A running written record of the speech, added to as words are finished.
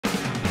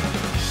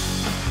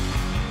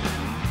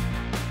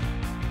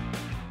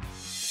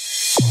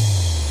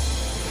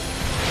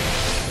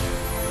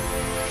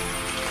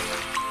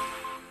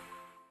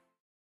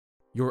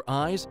Your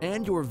eyes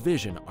and your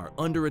vision are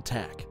under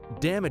attack.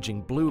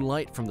 Damaging blue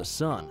light from the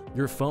sun,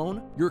 your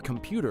phone, your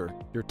computer,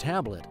 your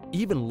tablet,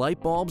 even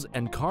light bulbs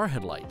and car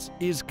headlights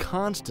is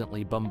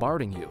constantly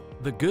bombarding you.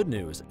 The good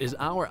news is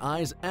our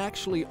eyes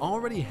actually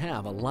already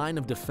have a line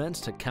of defense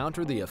to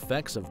counter the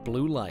effects of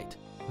blue light.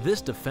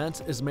 This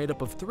defense is made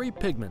up of 3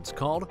 pigments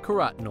called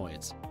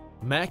carotenoids.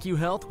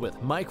 MacuHealth with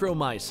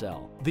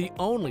Micromicelle, the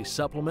only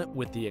supplement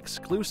with the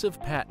exclusive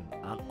patent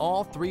on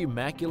all 3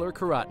 macular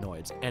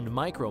carotenoids and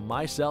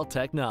Micromicelle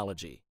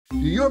technology. Do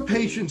your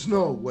patients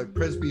know what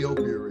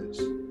presbyopia is?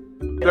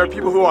 There are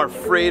people who are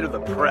afraid of the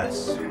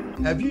press.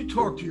 Have you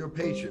talked to your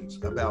patients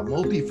about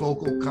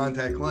multifocal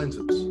contact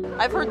lenses?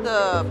 I've heard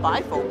the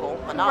bifocal,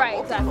 but not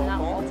multifocal. Exactly,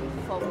 not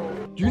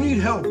multifocal. Do you need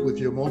help with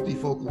your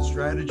multifocal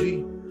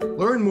strategy?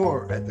 Learn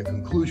more at the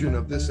conclusion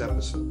of this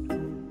episode.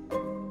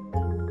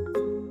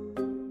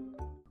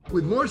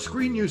 With more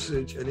screen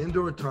usage and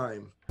indoor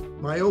time,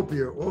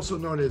 myopia, also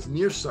known as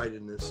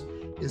nearsightedness,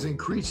 is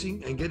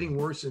increasing and getting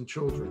worse in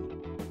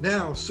children.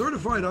 Now,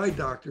 certified eye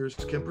doctors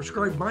can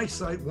prescribe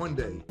MiSight One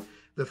Day,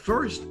 the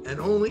first and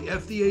only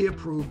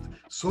FDA-approved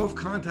soft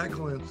contact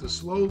lens to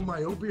slow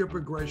myopia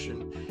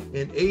progression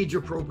in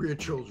age-appropriate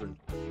children.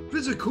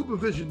 Visit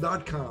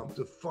CooperVision.com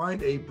to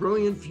find a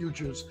Brilliant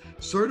Futures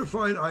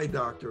certified eye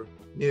doctor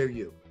near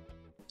you.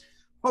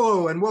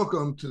 Hello and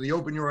welcome to the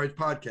Open Your Eyes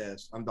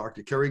podcast. I'm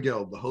Dr. Kerry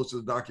Gelb, the host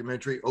of the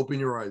documentary Open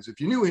Your Eyes. If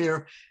you're new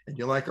here and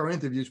you like our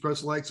interviews,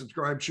 press like,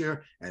 subscribe,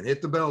 share, and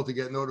hit the bell to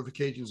get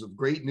notifications of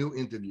great new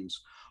interviews.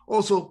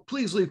 Also,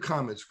 please leave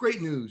comments.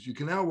 Great news, you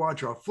can now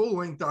watch our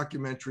full-length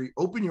documentary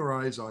Open Your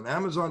Eyes on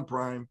Amazon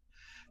Prime,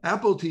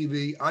 Apple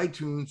TV,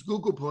 iTunes,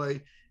 Google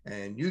Play,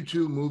 and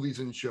YouTube movies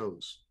and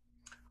shows.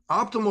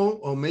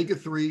 Optimal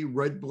omega-3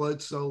 red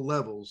blood cell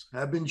levels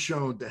have been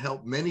shown to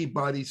help many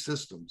body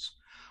systems.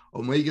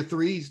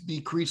 Omega-3s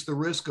decrease the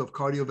risk of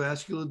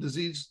cardiovascular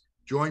disease,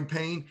 joint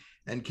pain,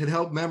 and can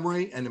help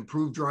memory and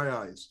improve dry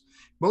eyes.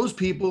 Most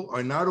people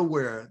are not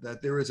aware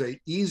that there is an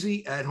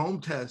easy at-home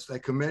test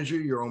that can measure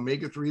your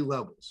omega-3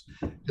 levels.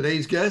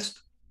 Today's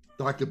guest,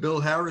 Dr.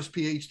 Bill Harris,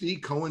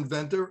 PhD,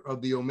 co-inventor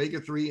of the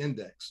Omega-3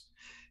 Index.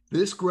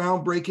 This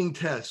groundbreaking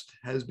test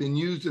has been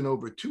used in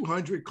over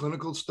 200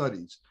 clinical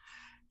studies.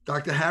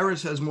 Dr.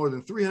 Harris has more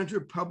than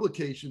 300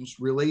 publications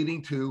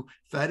relating to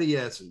fatty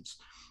acids.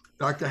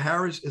 Dr.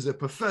 Harris is a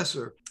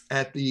professor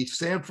at the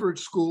Sanford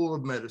School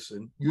of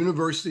Medicine,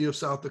 University of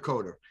South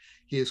Dakota.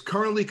 He is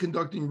currently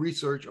conducting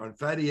research on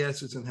fatty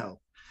acids and health.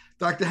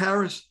 Dr.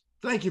 Harris,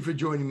 thank you for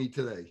joining me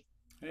today.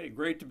 Hey,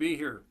 great to be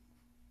here.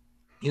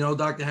 You know,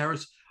 Dr.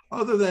 Harris,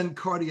 other than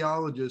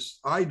cardiologists,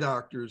 eye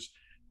doctors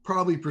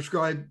probably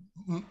prescribe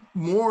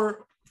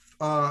more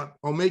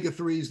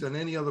omega-3s than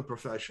any other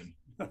profession.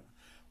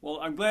 Well,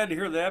 I'm glad to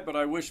hear that, but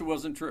I wish it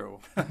wasn't true.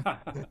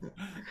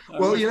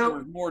 Well, you know, there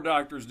were more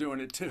doctors doing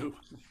it too.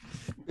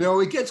 You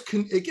know, it gets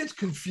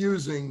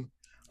confusing.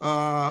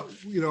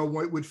 You know,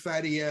 with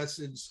fatty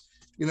acids.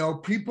 You know,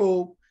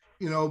 people.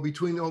 You know,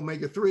 between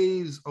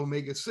omega-3s,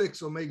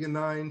 omega-6,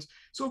 omega-9s.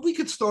 So if we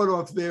could start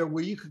off there,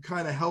 where you could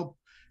kind of help,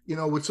 you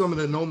know, with some of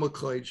the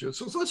nomenclature.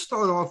 So let's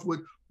start off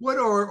with what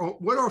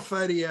are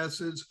fatty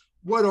acids?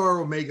 What are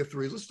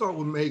omega-3s? Let's start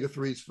with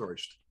omega-3s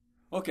first.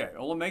 Okay,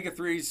 well,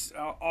 omega-3s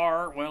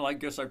are, well, I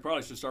guess I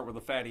probably should start with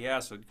a fatty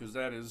acid because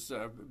that is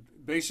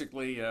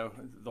basically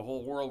the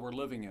whole world we're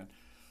living in.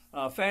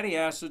 Fatty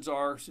acids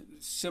are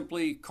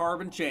simply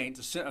carbon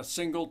chains, a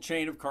single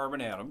chain of carbon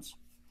atoms.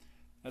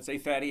 That's a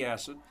fatty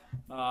acid.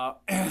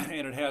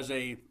 And it has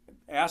a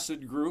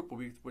acid group,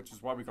 which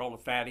is why we call it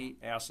a fatty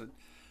acid,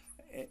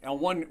 on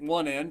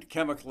one end,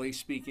 chemically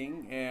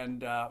speaking,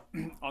 and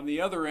on the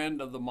other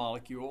end of the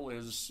molecule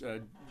is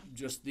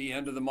just the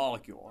end of the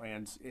molecule.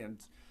 And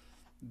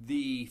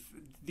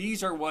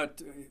these are what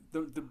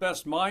the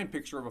best mind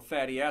picture of a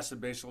fatty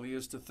acid basically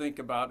is to think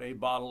about a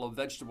bottle of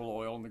vegetable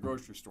oil in the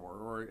grocery store,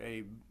 or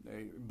a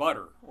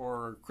butter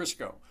or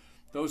Crisco.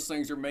 Those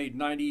things are made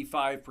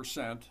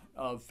 95%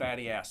 of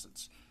fatty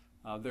acids.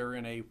 They're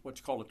in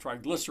what's called a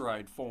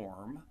triglyceride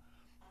form.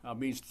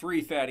 Means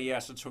 3 fatty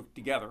acids hooked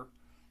together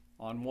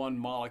on one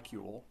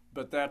molecule,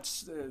 but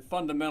that's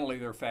fundamentally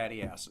they're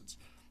fatty acids.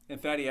 And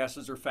fatty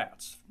acids are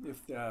fats. If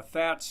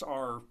fats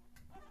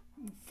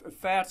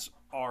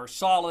are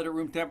solid at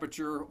room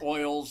temperature,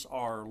 oils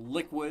are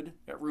liquid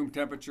at room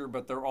temperature,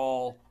 but they're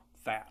all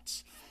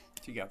fats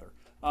together.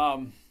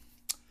 The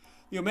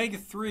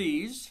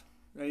omega-3s,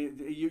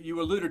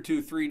 you alluded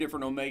to 3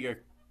 different omega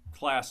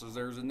classes.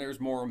 There's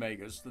more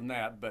omegas than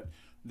that, but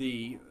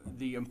the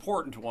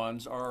important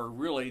ones are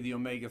really the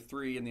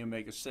omega-3 and the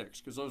omega-6,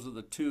 because those are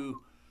the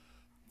 2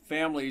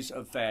 families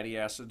of fatty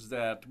acids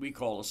that we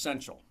call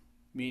essential,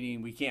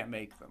 meaning we can't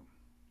make them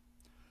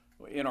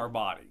in our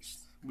bodies.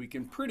 We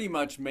can pretty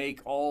much make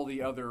all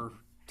the other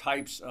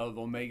types of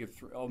omega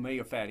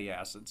fatty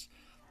acids,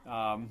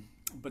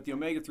 but the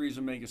omega-3s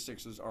and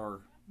omega-6s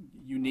are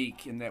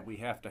unique in that we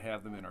have to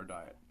have them in our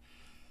diet.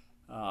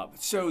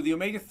 So the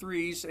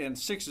omega-3s and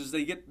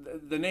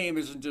 6s, the name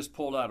isn't just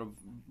pulled out of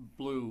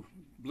blue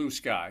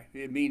sky.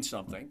 It means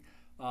something.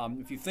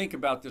 If you think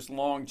about this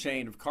long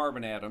chain of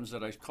carbon atoms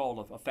that I call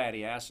a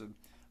fatty acid,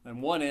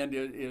 and one end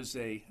is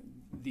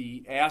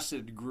the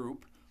acid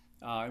group,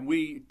 and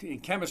in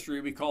chemistry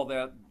we call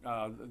that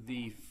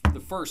the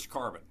first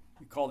carbon.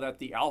 We call that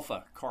the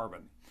alpha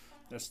carbon.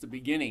 That's the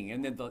beginning,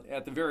 and then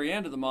at the very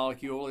end of the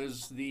molecule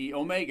is the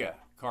omega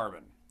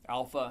carbon,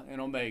 alpha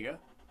and omega,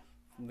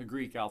 from the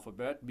Greek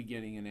alphabet,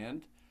 beginning and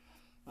end.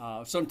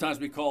 Sometimes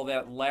we call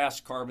that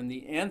last carbon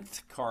the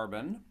nth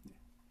carbon,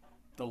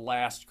 the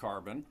last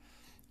carbon.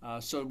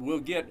 So we'll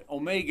get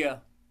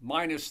omega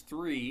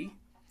 -3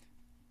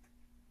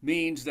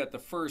 means that the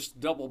first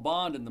double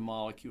bond in the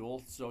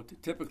molecule, so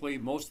typically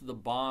most of the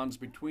bonds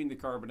between the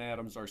carbon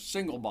atoms are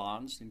single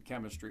bonds in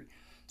chemistry.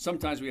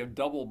 Sometimes we have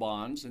double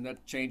bonds, and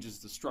that changes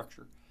the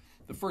structure.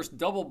 The first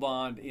double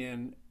bond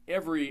in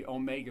every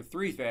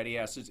omega-3 fatty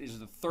acids is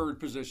the third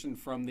position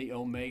from the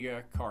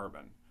omega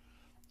carbon,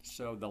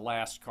 so the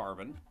last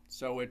carbon.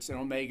 So it's an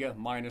omega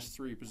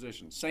 -3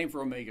 position. Same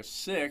for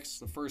omega-6.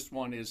 The first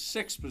one is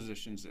 6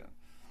 positions in.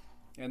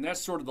 And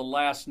that's sort of the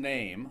last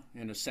name,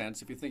 in a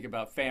sense. If you think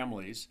about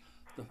families,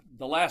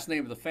 the last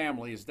name of the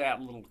family is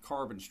that little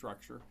carbon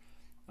structure.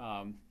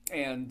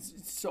 And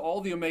so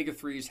all the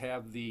omega-3s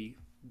have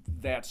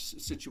that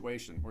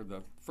situation where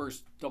the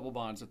first double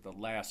bond's at the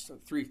last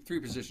three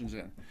positions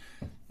in.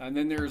 And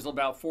then there's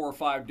about 4 or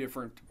 5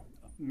 different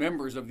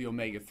members of the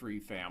omega-3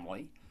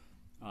 family.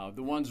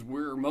 The ones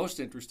we're most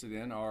interested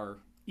in are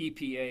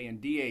EPA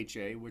and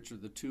DHA, which are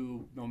the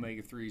 2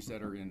 omega-3s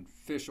that are in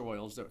fish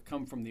oils that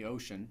come from the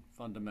ocean,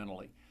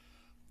 fundamentally.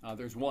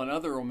 There's one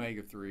other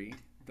omega-3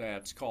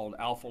 that's called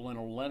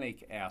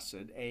alpha-linolenic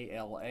acid,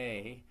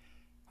 ALA,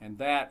 and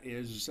that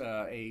is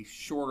a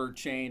shorter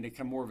chain, to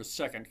come more of a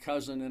second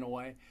cousin in a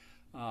way,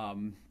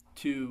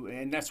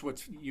 and that's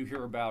what you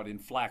hear about in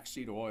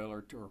flaxseed oil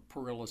or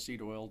perilla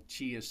seed oil,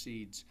 chia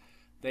seeds.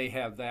 They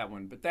have that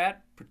one. But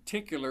that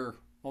particular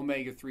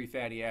omega-3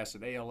 fatty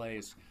acid,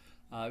 ALA,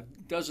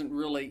 doesn't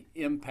really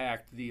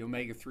impact the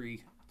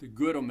omega-3, the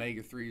good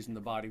omega-3s in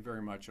the body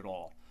very much at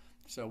all.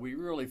 So we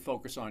really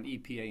focus on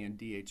EPA and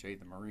DHA,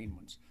 the marine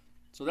ones.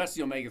 So that's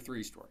the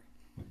omega-3 story.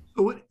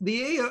 So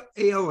the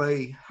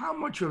ALA, how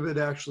much of it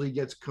actually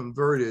gets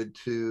converted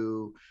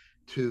to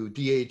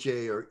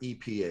DHA or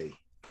EPA?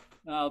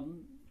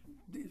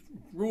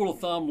 Rule of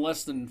thumb,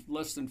 less than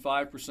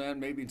 5%,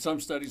 maybe in some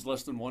studies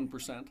less than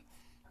 1%.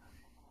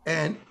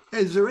 And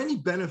is there any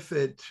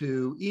benefit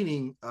to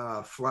eating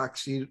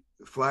flax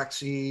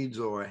seeds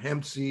or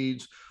hemp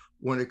seeds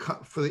when it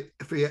comes for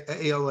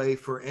ALA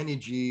for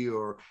energy,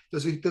 or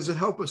does it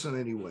help us in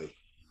any way?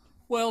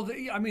 Well,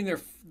 I mean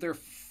they're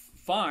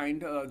fine.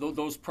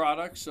 Those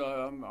products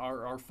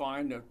are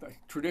fine.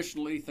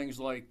 Traditionally,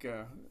 things like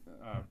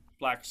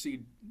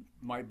flaxseed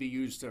might be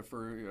used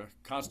for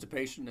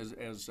constipation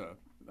as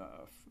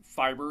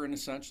fiber, in a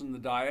sense, in the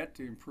diet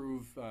to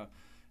improve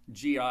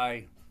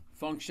GI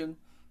function,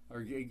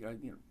 or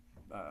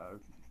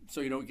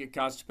so you don't get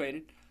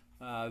constipated.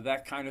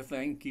 That kind of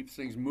thing keeps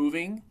things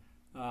moving.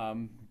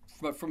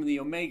 But from the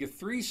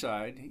omega-3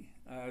 side,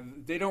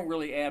 they don't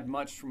really add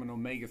much from an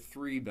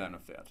omega-3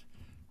 benefit.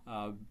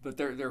 But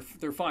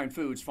they're fine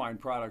foods, fine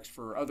products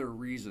for other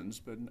reasons,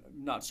 but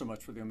not so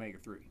much for the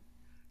omega-3.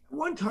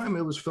 One time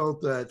it was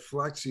felt that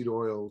flaxseed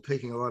oil,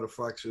 taking a lot of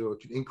flaxseed oil,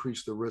 can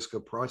increase the risk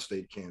of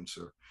prostate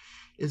cancer.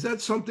 Is that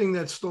something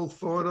that's still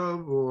thought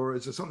of, or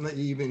is it something that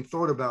you even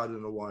thought about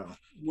in a while?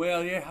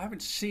 Well, yeah, I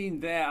haven't seen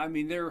that. I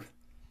mean, there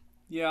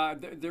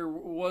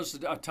was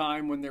a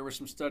time when there were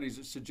some studies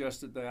that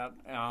suggested that.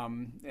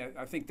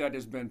 I think that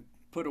has been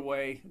put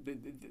away.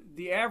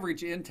 The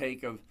average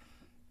intake of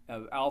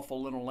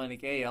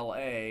alpha-linolenic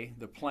ALA,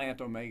 the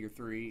plant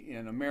omega-3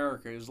 in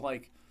America, is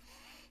like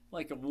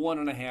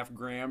 1.5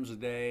 grams a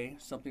day,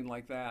 something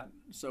like that.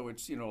 So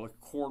it's a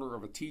quarter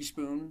of a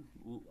teaspoon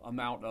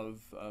amount of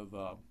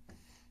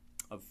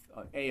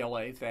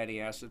ALA,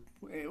 fatty acid,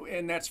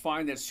 and that's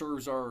fine. That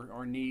serves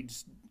our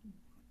needs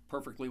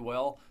perfectly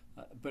well.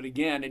 But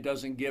again, it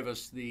doesn't give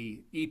us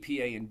the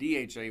EPA and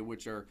DHA,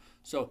 which are,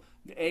 so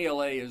the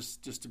ALA is,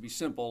 just to be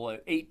simple,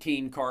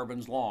 18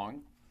 carbons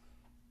long,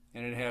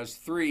 and it has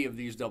 3 of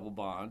these double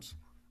bonds.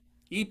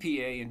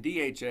 EPA and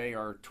DHA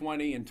are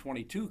 20 and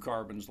 22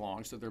 carbons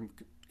long, so they're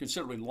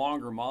considerably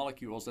longer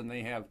molecules, and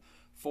they have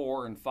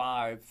 4 and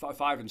 5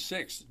 and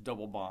 6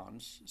 double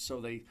bonds.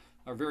 So they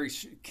are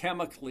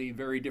chemically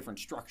very different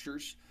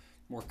structures,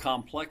 more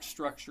complex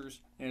structures,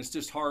 and it's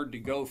just hard to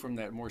go from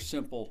that more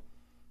simple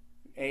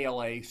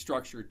ALA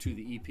structure to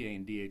the EPA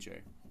and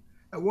DHA.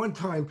 At one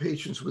time,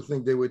 patients would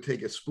think they would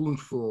take a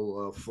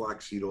spoonful of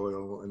flaxseed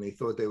oil, and they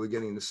thought they were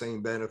getting the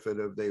same benefit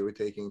if they were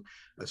taking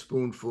a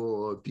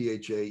spoonful of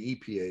DHA,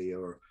 EPA,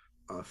 or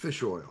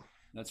fish oil.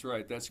 That's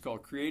right. That's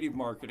called creative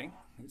marketing.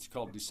 It's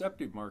called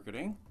deceptive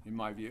marketing, in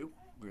my view,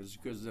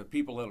 because the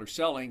people that are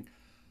selling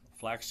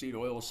flaxseed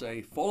oil will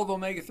say, full of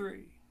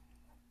omega-3,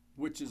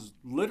 which is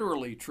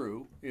literally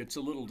true. It's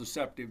a little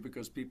deceptive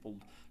because people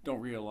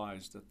don't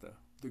realize that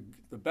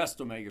the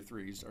best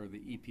omega-3s are the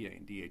EPA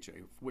and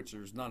DHA, which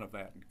there's none of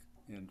that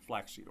in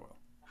flaxseed oil.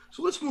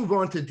 So let's move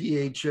on to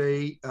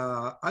DHA.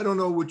 I don't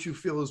know what you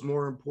feel is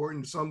more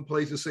important. Some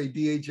places say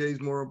DHA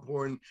is more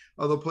important.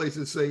 Other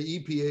places say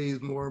EPA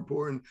is more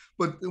important,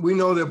 but we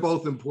know they're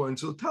both important.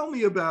 So tell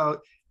me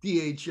about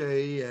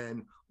DHA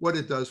and what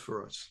it does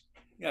for us.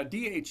 Yeah,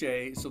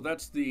 DHA, so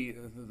that's the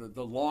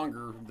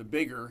longer, the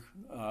bigger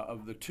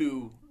of the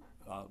two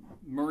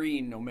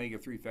marine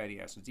omega-3 fatty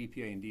acids,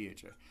 EPA and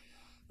DHA.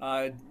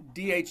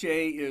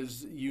 DHA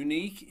is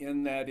unique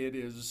in that it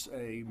is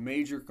a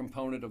major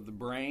component of the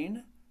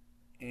brain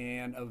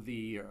and of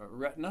the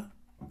retina,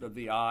 of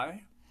the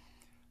eye.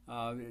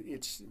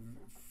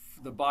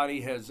 The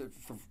body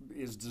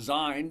is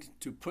designed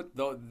to put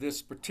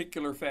this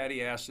particular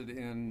fatty acid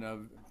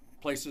in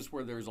places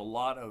where there's a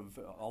lot of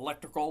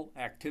electrical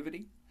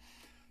activity,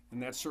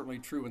 and that's certainly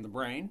true in the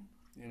brain,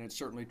 and it's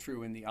certainly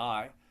true in the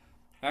eye.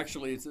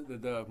 Actually, it's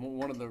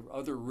one of the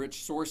other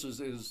rich sources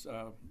is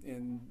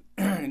in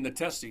the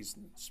testes.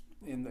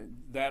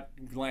 That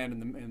gland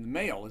in the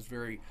male is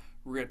very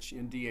rich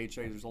in DHA.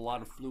 There's a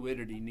lot of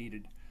fluidity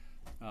needed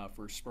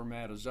for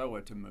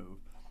spermatozoa to move.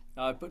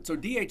 So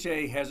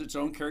DHA has its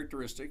own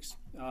characteristics.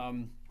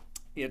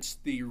 It's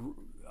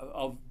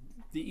of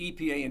the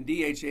EPA and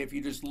DHA, if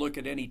you just look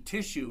at any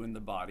tissue in the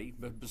body,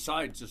 but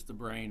besides just the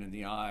brain and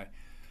the eye,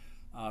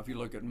 if you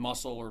look at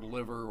muscle or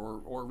liver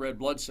or red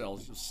blood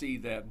cells, you'll see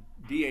that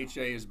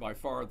DHA is by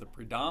far the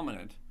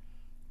predominant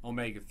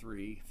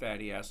omega-3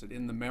 fatty acid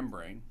in the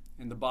membrane,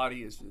 and the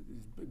body is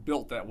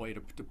built that way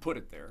to put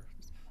it there.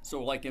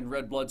 So like in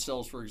red blood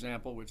cells, for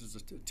example, which is a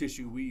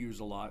tissue we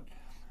use a lot,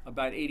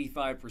 about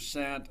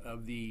 85%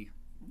 of the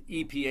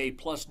EPA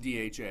plus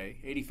DHA,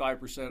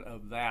 85%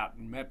 of that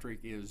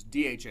metric is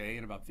DHA,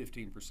 and about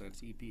 15%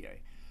 is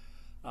EPA.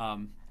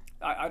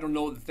 I don't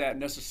know that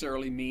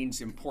necessarily means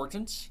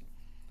importance.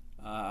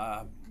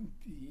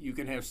 You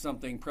can have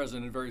something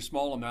present in a very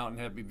small amount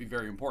and have it be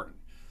very important.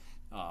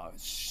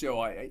 So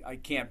I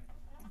can't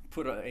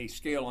put a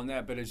scale on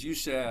that, but as you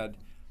said,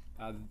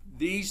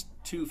 these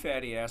two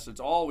fatty acids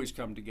always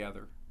come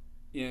together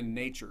in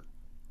nature,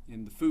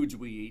 in the foods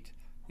we eat,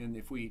 and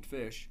if we eat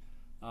fish.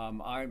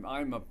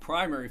 I'm a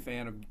primary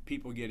fan of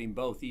people getting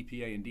both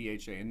EPA and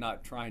DHA and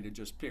not trying to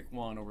just pick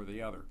one over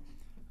the other,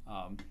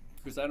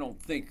 because I don't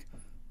think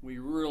we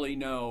really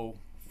know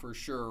for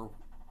sure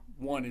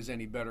one is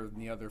any better than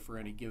the other for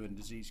any given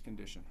disease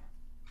condition.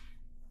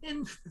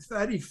 In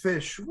fatty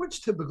fish, what's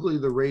typically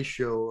the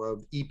ratio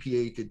of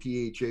EPA to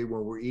DHA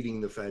when we're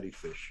eating the fatty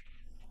fish?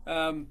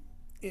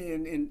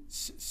 In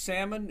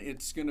salmon,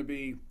 it's going to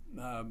be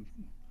a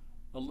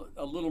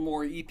little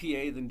more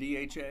EPA than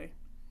DHA.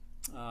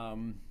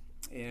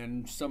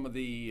 And some of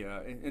the,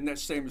 and that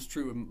same is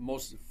true in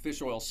most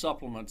fish oil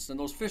supplements. And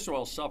those fish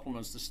oil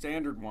supplements, the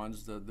standard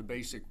ones, the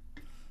basic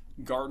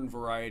garden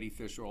variety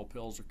fish oil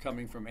pills, are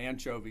coming from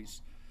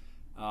anchovies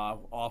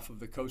off of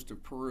the coast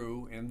of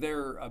Peru, and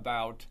they're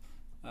about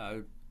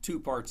 2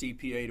 parts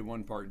EPA to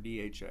 1 part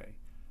DHA.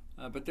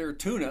 But their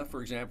tuna,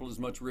 for example, is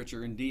much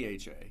richer in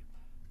DHA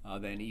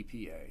than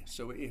EPA.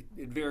 So it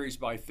varies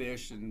by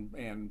fish,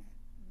 and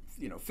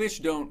you know, fish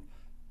don't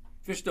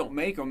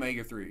make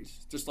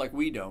omega-3s, just like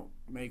we don't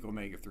make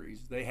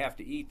omega-3s. They have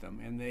to eat them,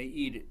 and they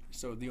eat it.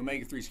 So the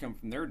omega-3s come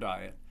from their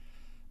diet.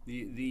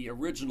 The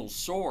original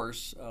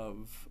source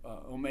of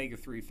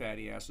omega-3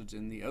 fatty acids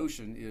in the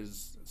ocean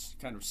is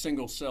kind of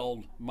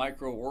single-celled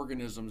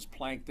microorganisms,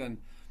 plankton,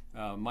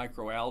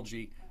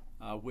 microalgae,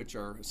 which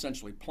are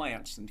essentially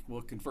plants and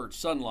will convert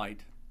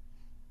sunlight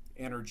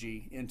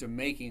energy into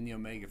making the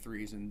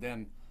omega-3s, and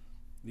then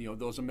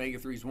those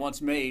omega-3s,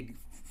 once made,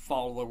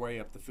 follow their way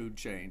up the food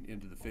chain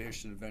into the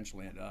fish and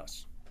eventually into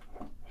us.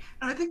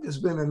 I think there's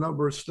been a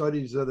number of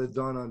studies that are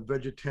done on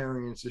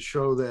vegetarians to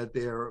show that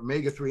their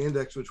omega-3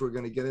 index, which we're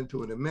going to get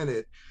into in a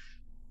minute,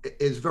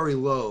 is very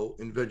low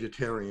in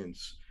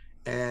vegetarians.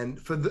 And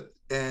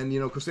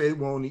because they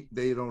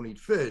don't eat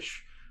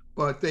fish,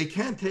 but they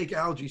can take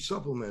algae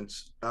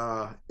supplements.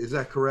 Is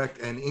that correct?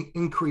 And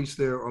increase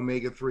their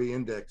omega-3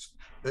 index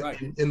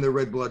in the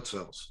red blood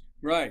cells.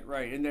 Right,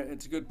 and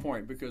it's a good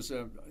point, because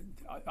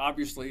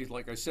obviously,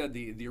 like I said,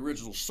 the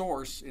original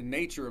source in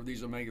nature of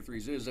these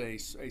omega-3s is a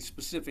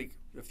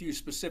few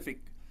specific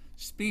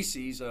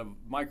species of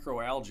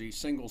microalgae,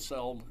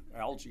 single-cell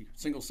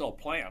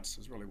plants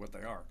is really what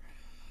they are.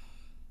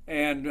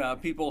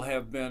 And people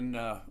have been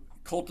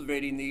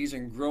cultivating these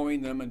and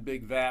growing them in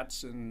big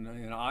vats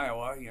in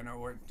Iowa,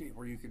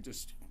 where you could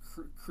just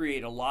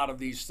create a lot of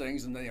these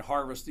things, and they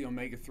harvest the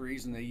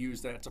omega-3s and they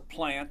use that. It's a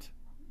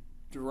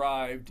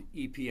plant-derived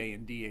EPA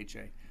and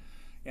DHA.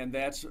 And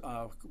that's,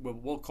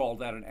 we'll call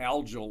that an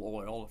algal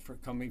oil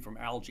coming from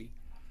algae.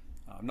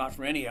 Not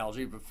from any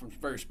algae, but from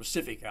very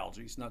specific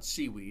algae. It's not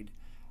seaweed.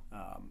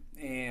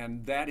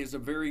 And that is a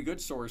very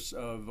good source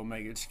of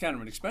omega. It's kind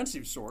of an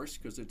expensive source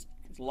because it's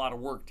a lot of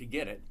work to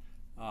get it.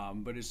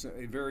 But it's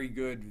a very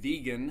good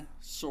vegan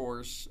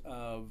source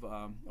of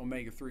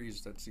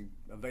omega-3s that's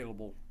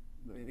available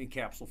in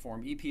capsule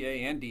form,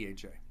 EPA and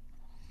DHA.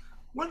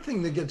 One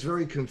thing that gets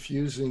very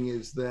confusing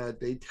is that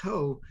they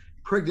tell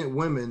pregnant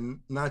women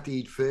not to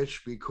eat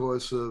fish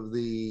because of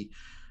the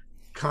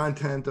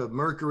content of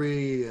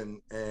mercury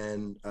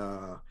and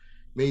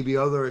maybe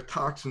other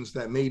toxins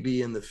that may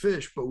be in the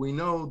fish, but we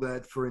know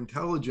that for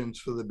intelligence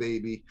for the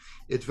baby,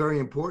 it's very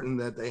important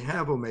that they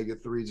have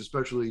omega-3s,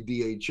 especially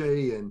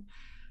DHA. And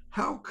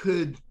how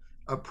could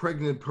a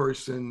pregnant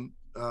person,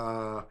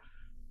 a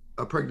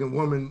pregnant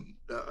woman,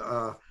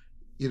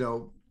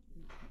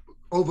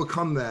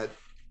 overcome that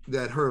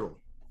hurdle?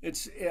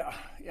 There's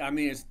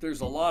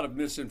a lot of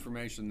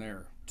misinformation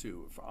there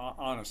too,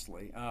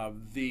 honestly.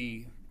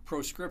 The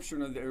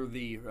prescription or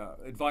the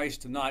advice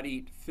to not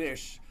eat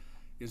fish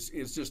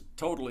is just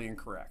totally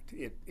incorrect.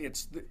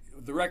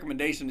 The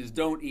recommendation is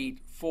don't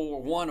eat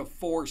one of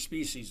 4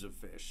 species of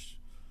fish: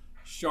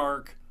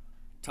 shark,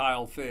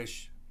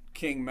 tilefish,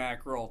 king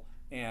mackerel,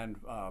 and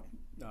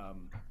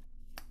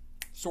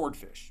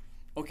swordfish.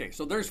 Okay,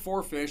 so there's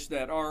 4 fish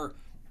that are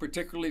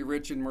particularly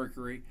rich in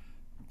mercury.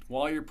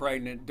 While you're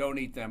pregnant, don't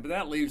eat them. But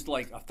that leaves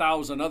like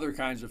 1,000 other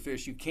kinds of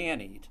fish you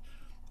can eat,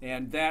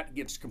 and that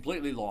gets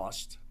completely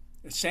lost.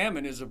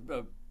 Salmon is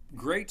a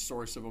great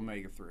source of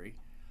omega-3.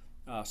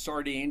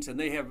 Sardines, and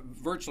they have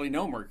virtually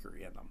no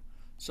mercury in them.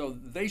 So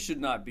they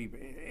should not be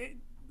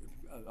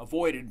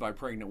avoided by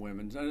pregnant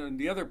women. And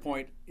the other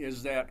point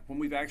is that when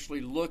we've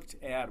actually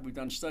we've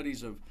done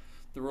studies of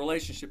the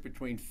relationship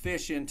between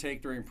fish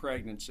intake during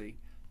pregnancy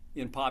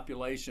in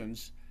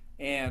populations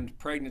and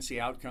pregnancy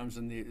outcomes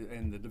and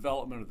the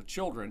development of the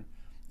children,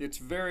 it's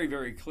very,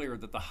 very clear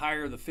that the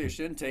higher the fish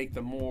intake,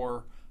 the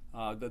more,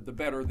 the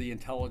better the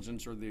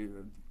intelligence or the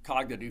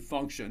cognitive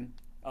function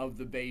of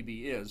the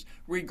baby is,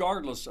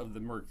 regardless of the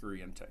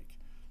mercury intake.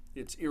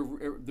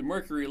 The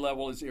mercury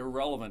level is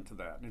irrelevant to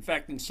that. In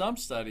fact, in some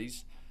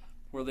studies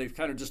where they've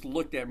kind of just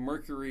looked at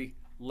mercury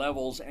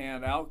levels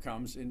and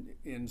outcomes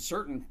in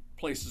certain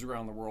places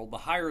around the world, the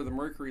higher the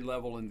mercury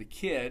level in the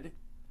kid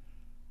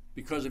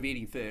because of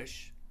eating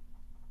fish,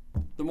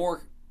 the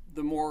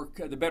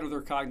better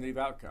their cognitive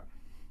outcome.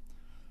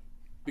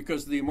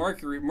 Because the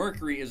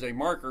mercury is a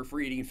marker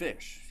for eating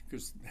fish,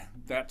 because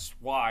that's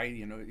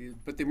why,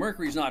 but the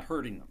mercury's not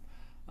hurting them.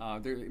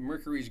 The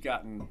mercury's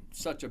gotten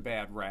such a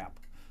bad rap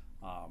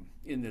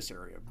in this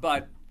area.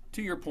 But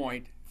to your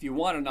point, if you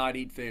want to not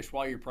eat fish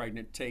while you're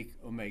pregnant, take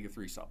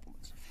omega-3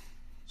 supplements.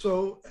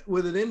 So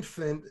with an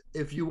infant,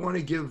 if you want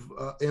to give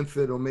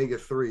infant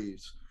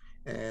omega-3s,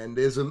 and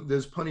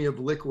there's plenty of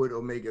liquid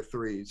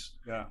omega-3s.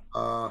 Yeah.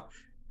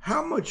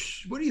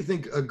 What do you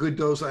think a good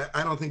dose?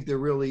 I don't think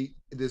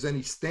there's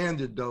any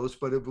standard dose,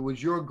 but if it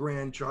was your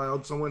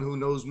grandchild, someone who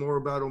knows more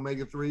about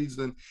omega-3s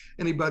than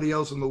anybody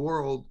else in the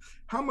world,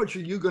 how much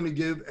are you going to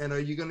give? And are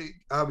you going to,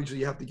 obviously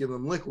you have to give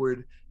them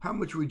liquid. How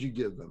much would you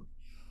give them?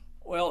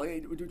 Well,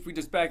 if we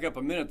just back up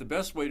a minute, the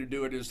best way to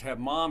do it is have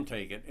mom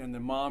take it and the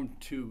mom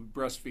to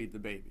breastfeed the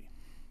baby.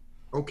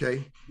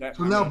 Okay.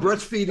 So now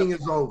breastfeeding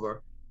is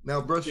over.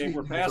 Now breastfeeding.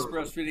 We're past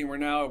breastfeeding. We're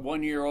now at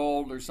 1 year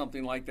old or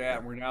something like that.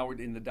 And we're now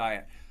in the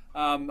diet.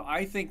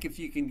 I think if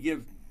you can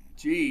give,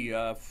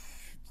 200,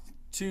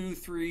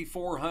 300,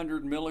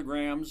 400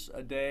 milligrams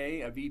a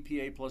day of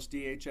EPA plus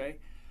DHA,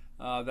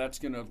 that's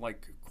going to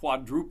like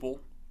quadruple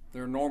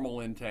their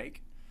normal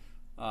intake,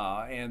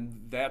 and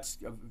that's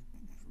a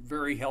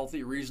very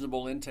healthy,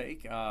 reasonable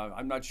intake.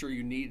 I'm not sure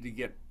you need to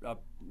get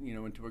up,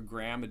 into a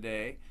gram a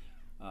day,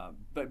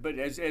 but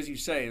as you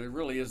say, there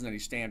really isn't any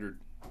standard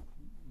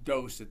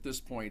dose at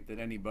this point that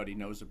anybody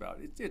knows about.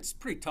 It's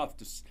pretty tough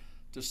to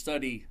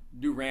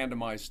do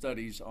randomized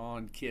studies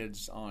on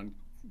kids on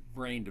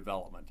brain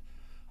development.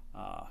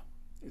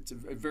 It's a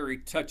very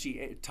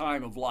touchy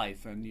time of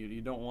life, and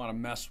you don't want to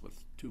mess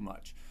with too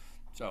much.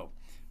 So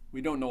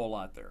we don't know a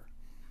lot there.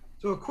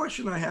 So a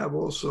question I have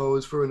also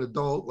is for an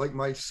adult like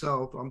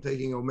myself. I'm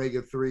taking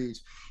omega-3s.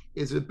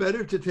 Is it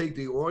better to take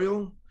the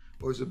oil,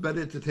 or is it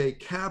better to take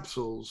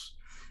capsules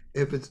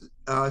if it's,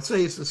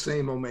 say it's the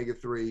same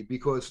omega-3,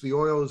 because the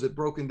oil, is it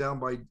broken down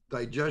by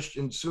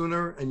digestion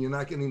sooner and you're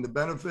not getting the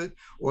benefit,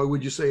 or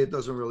would you say it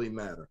doesn't really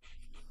matter?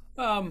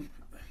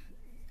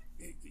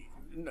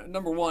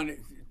 Number one,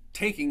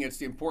 taking it's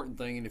the important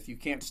thing, and if you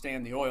can't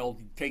stand the oil,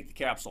 take the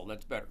capsule.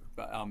 That's better.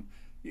 But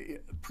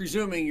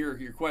presuming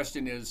your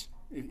question is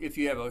if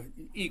you have an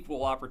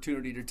equal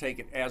opportunity to take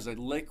it as a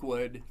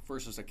liquid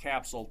versus a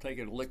capsule, take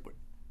it a liquid.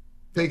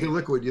 Take a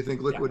liquid. You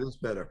think liquid is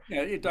better?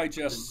 Yeah, it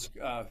digests.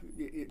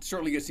 It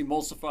certainly gets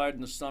emulsified in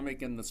the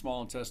stomach and the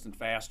small intestine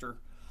faster.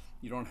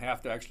 You don't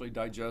have to actually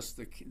digest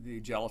the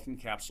gelatin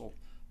capsule.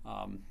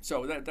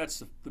 So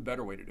that's the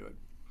better way to do it.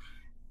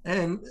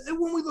 And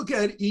when we look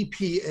at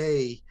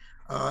EPA,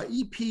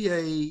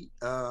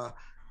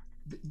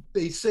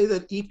 they say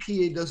that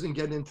EPA doesn't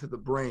get into the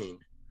brain,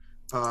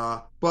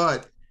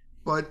 but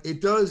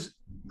it does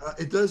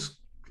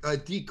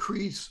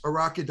decrease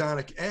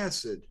arachidonic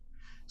acid.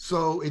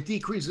 So it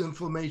decreases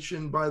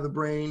inflammation by the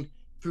brain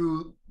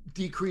through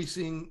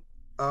decreasing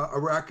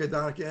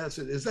arachidonic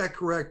acid. Is that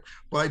correct?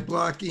 By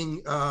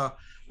blocking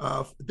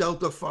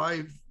delta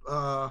 5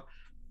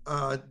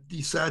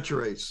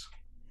 desaturase.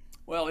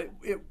 Well,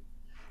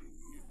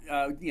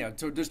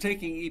 so does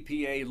taking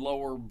EPA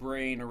lower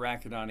brain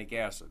arachidonic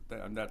acid?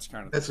 That's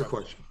kind of the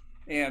question.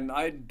 And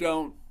I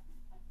don't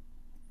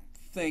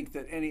think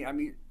that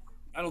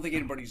I don't think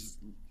anybody's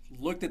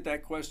looked at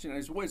that question.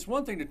 It's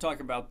one thing to talk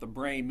about the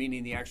brain,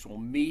 meaning the actual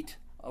meat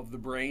of the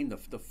brain, the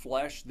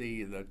flesh,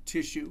 the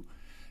tissue.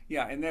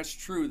 Yeah, and that's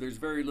true. There's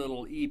very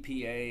little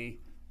EPA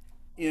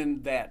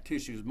in that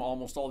tissue.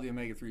 Almost all the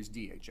omega-3 is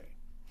DHA.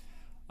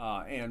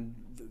 And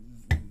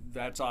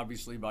that's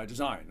obviously by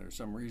design. There's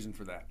some reason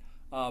for that.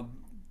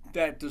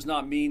 That does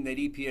not mean that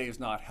EPA is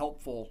not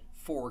helpful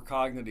for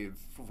cognitive,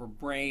 for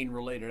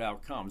brain-related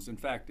outcomes. In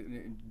fact,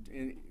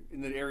 in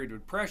the area of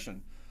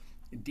depression,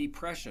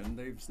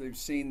 they've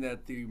seen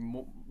that the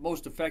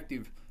most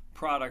effective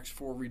products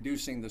for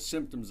reducing the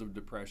symptoms of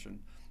depression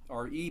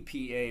are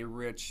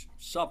EPA-rich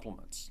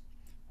supplements.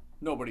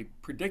 Nobody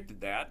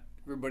predicted that.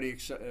 Everybody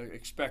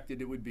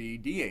expected it would be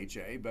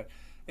DHA,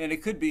 and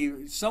it could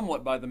be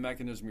somewhat by the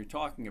mechanism you're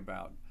talking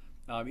about.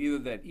 Either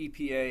that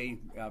EPA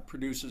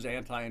produces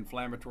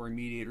anti-inflammatory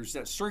mediators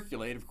that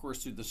circulate, of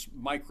course, through the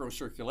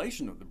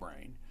microcirculation of the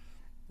brain.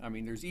 I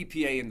mean, there's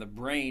EPA in the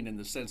brain in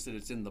the sense that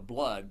it's in the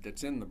blood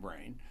that's in the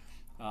brain,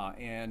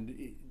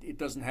 and it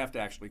doesn't have to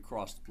actually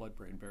cross the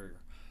blood-brain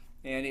barrier.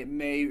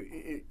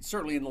 And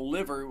certainly in the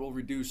liver, it will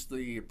reduce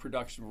the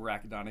production of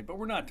arachidonate, but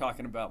we're not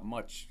talking about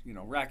much.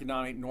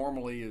 Arachidonate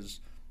normally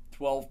is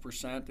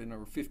 12%, and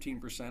or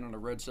 15% on a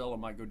red cell. It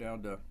might go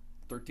down to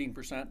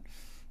 13%.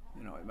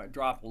 It might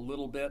drop a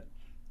little bit.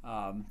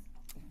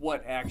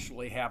 What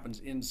actually happens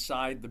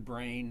inside the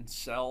brain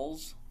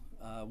cells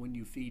when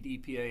you feed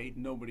EPA,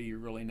 nobody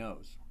really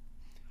knows.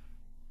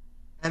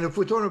 And if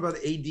we're talking about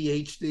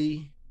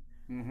ADHD,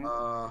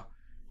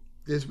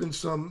 there's been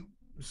some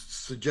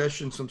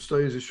suggestions, some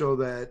studies that show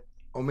that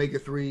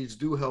omega-3s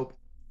do help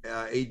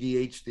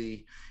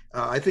ADHD.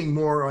 I think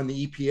more on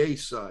the EPA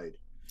side,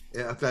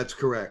 if that's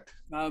correct.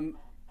 I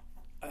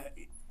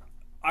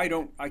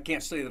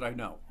can't say that I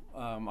know.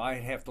 I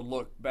have to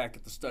look back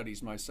at the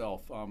studies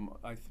myself.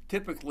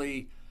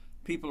 Typically,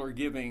 people are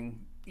giving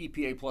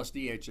EPA plus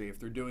DHA if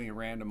they're doing a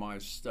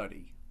randomized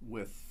study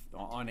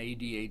on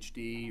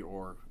ADHD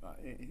or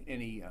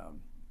any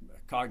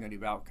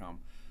cognitive outcome.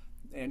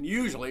 And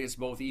usually it's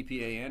both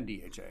EPA and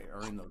DHA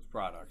are in those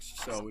products.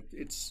 So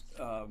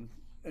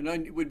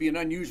it would be an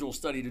unusual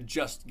study to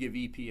just give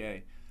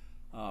EPA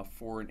in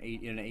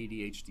an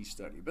ADHD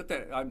study. But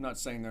I'm not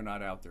saying they're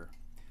not out there.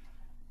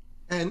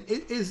 And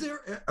is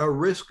there a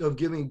risk of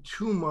giving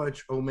too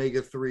much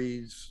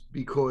omega-3s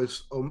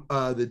because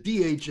the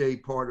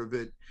DHA part of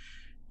it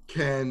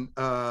can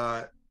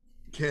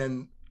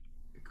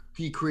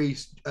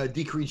decrease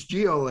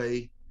GLA,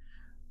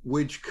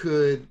 which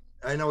could,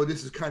 I know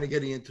this is kind of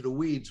getting into the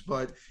weeds,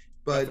 but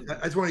I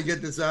just want to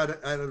get this out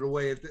of the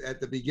way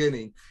at the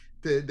beginning,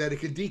 that it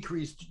could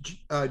decrease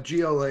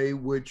GLA,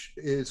 which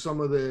is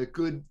some of the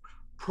good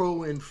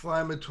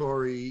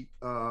pro-inflammatory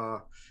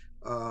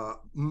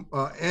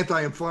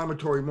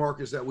anti-inflammatory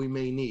markers that we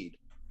may need.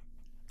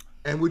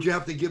 And would you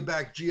have to give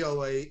back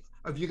GLA?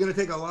 If you're going to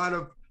take a lot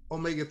of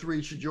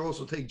omega-3, should you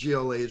also take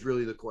GLA is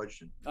really the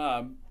question.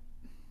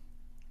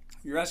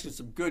 You're asking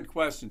some good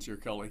questions here,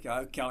 Kelly.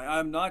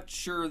 I'm not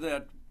sure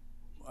that,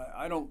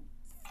 I don't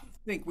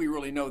think we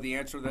really know the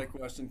answer to that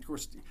question. Of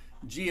course,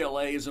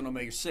 GLA is an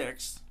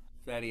omega-6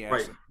 fatty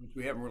acid, which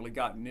we haven't really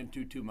gotten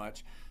into too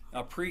much,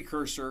 a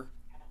precursor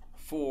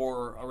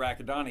for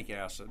arachidonic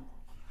acid.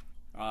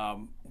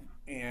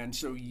 And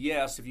so,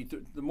 yes, if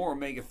the more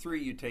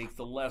omega-3 you take,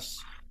 the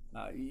less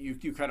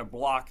you kind of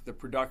block the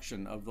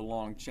production of the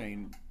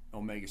long-chain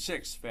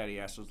omega-6 fatty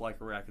acids like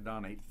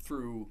arachidonate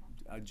through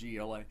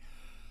GLA.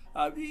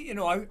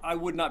 I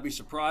would not be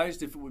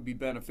surprised if it would be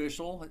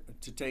beneficial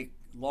to take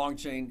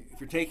long-chain, if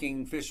you're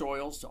taking fish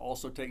oils, to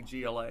also take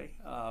GLA.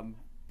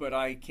 But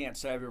I can't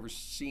say I've ever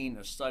seen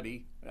a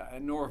study,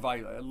 nor have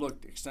I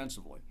looked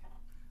extensively.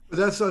 But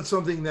that's not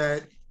something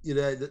that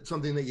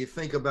something that you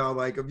think about.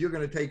 Like if you're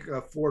going to take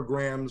 4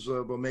 grams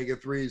of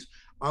omega-3s,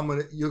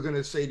 you're going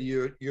to say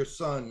to your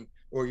son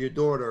or your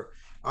daughter,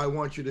 I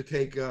want you to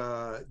take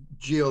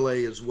GLA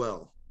as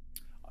well.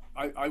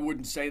 I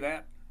wouldn't say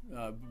that,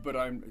 but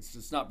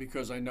it's not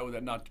because I know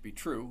that not to be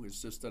true.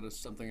 It's just that it's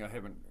something I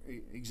haven't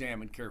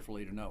examined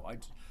carefully to know.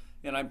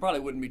 And I probably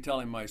wouldn't be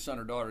telling my son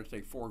or daughter to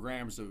take 4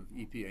 grams of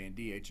EPA and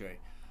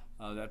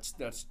DHA.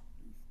 That's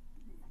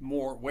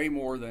way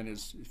more than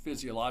is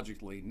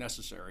physiologically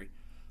necessary.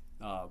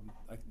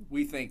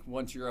 We think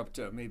once you're up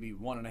to maybe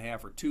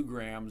 1.5 or 2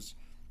 grams,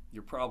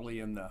 you're probably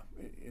in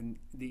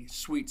the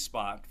sweet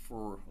spot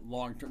for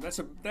long term.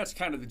 That's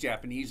kind of the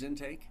Japanese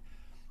intake.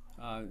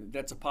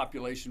 That's a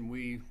population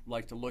we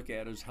like to look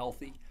at as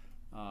healthy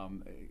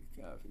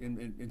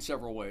in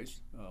several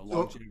ways.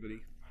 Longevity.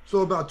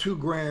 So about 2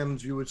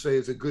 grams, you would say,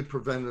 is a good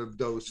preventative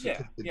dose.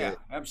 Yeah,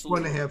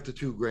 absolutely. 1.5 to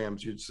 2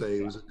 grams, you'd say,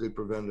 is a good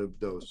preventative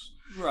dose.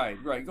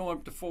 Right. Going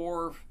up to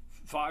 4,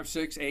 5,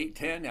 6, 8,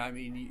 10. I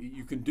mean,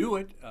 you can do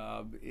it.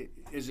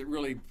 Is it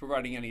really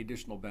providing any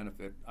additional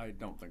benefit? I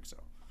don't think so.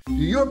 Do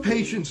your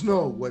patients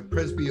know what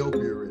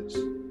presbyopia is?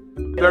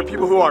 There are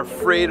people who are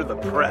afraid of the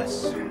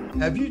press.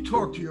 Have you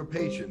talked to your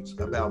patients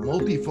about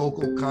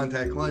multifocal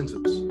contact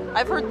lenses?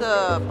 I've heard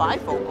the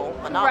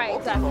bifocal, but not Right, multifocal.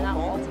 exactly, not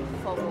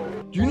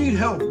multifocal. Do you need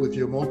help with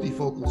your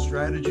multifocal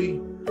strategy?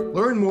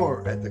 Learn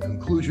more at the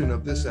conclusion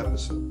of this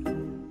episode.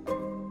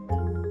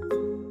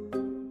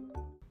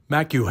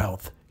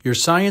 MacuHealth, your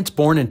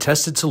science-born and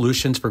tested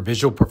solutions for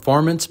visual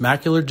performance,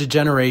 macular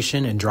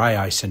degeneration, and dry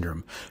eye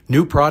syndrome.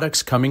 New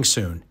products coming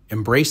soon.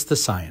 Embrace the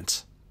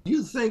science. Do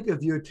you think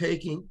if you're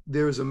taking,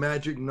 there's a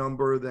magic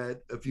number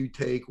that if you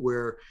take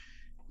where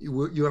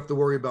you have to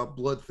worry about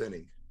blood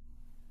thinning,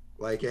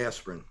 like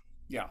aspirin?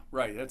 Yeah,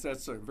 right.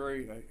 That's a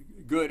very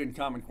good and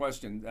common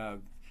question.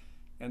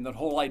 And the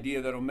whole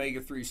idea that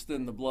omega-3s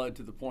thin the blood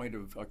to the point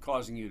of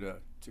causing you to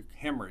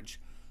hemorrhage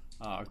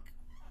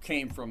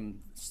came from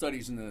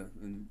studies in the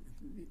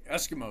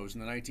Eskimos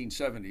in the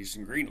 1970s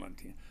in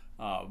Greenland.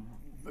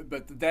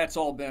 But that's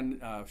all been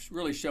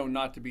really shown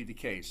not to be the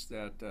case.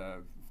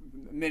 That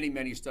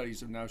many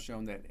studies have now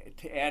shown that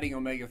adding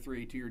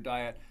omega-3 to your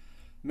diet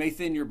may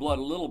thin your blood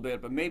a little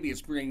bit, but maybe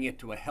it's bringing it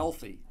to a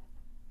healthy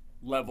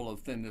level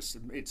of thinness.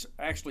 It's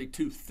actually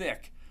too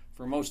thick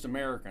for most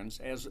Americans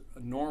as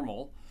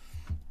normal,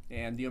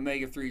 and the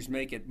omega-3s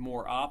make it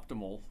more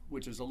optimal,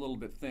 which is a little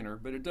bit thinner,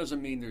 but it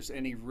doesn't mean there's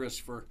any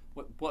risk for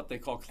what they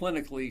call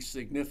clinically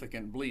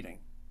significant bleeding.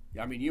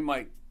 I mean,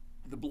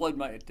 the blood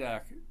might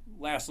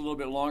last a little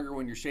bit longer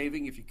when you're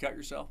shaving if you cut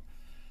yourself,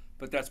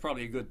 but that's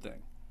probably a good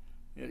thing.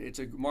 It's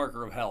a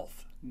marker of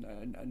health,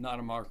 not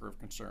a marker of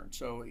concern.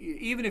 So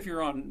even if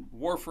you're on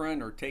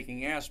warfarin or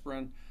taking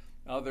aspirin,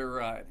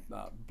 other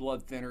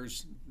blood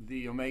thinners,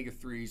 the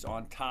omega-3s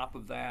on top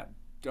of that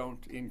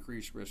don't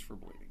increase risk for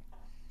bleeding.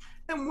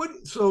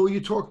 And so you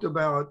talked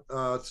about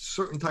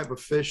certain type of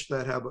fish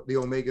that have the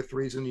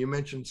omega-3s, and you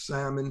mentioned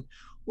salmon.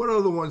 What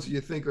are the ones that you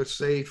think are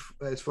safe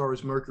as far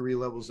as mercury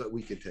levels that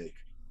we could take,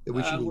 that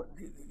we should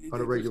eat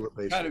on a regular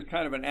basis?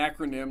 Kind of an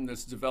acronym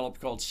that's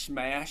developed called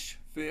SMASH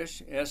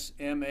fish,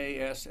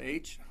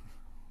 S-M-A-S-H.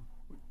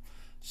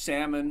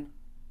 Salmon,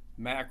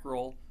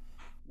 mackerel,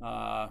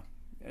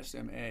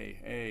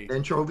 S-M-A.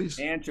 Anchovies?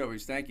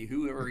 Anchovies, thank you.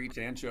 Whoever eats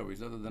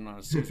anchovies other than on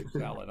a Caesar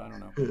salad, I don't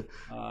know.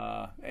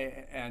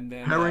 And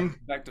then herring?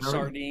 Back to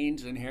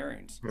sardines and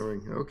herrings.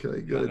 Herring,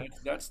 okay, good. Yeah,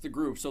 that's the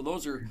group. So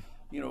those are,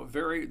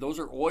 those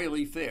are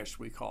oily fish,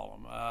 we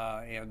call them.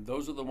 And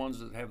those are the ones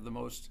that have the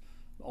most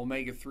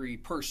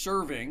omega-3 per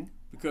serving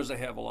because they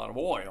have a lot of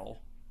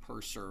oil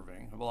per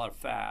serving, have a lot of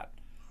fat.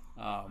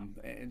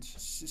 And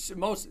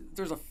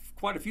there's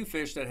quite a few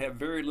fish that have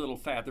very little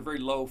fat. They're very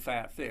low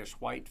fat fish,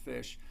 white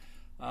fish.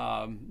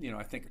 I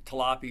think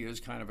tilapia is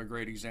kind of a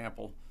great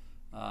example.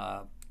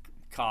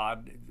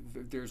 Cod,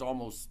 there's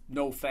almost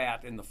no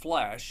fat in the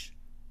flesh.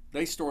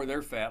 They store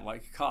their fat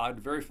like cod,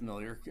 very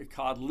familiar,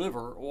 cod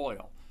liver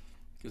oil,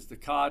 because the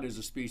cod is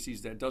a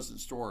species that doesn't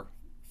store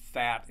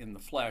fat in the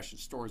flesh, it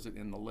stores it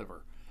in the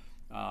liver.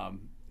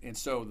 And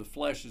so the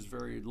flesh is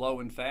very low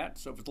in fat.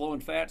 So if it's low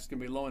in fat, it's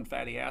going to be low in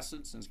fatty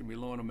acids, and it's going to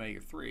be low in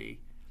omega-3,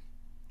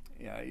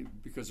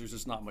 because there's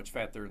just not much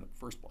fat there in the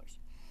first place.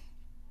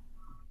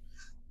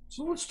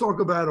 So let's talk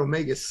about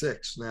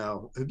omega-6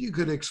 now. If you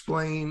could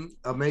explain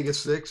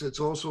omega-6, it's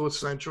also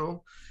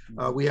essential.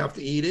 We have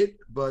to eat it,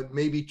 but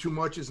maybe too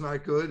much is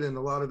not good, and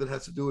a lot of it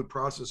has to do with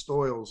processed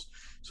oils.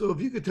 So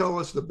if you could tell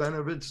us the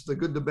benefits, the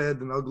good, the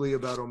bad, and ugly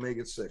about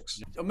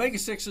omega-6.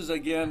 Omega-6 is,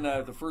 again,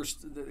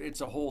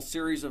 it's a whole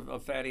series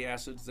of fatty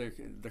acids.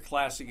 The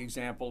classic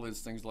example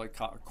is things like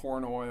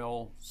corn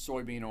oil,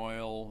 soybean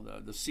oil,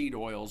 the seed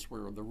oils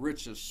were the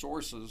richest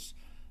sources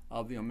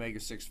of the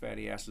omega-6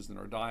 fatty acids in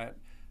our diet.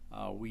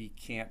 We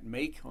can't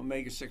make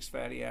omega-6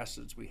 fatty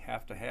acids. We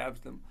have to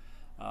have them.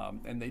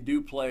 And they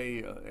do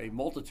play a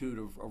multitude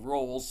of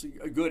roles,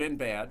 good and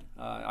bad.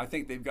 I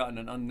think they've gotten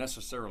an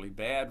unnecessarily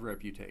bad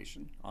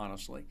reputation,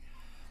 honestly,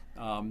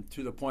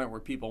 to the point where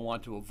people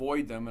want to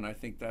avoid them, and I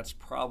think that's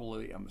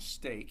probably a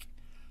mistake.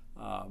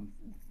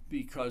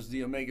 Because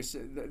the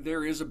omega-6,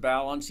 there is a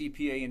balance,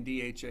 EPA and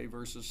DHA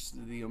versus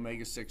the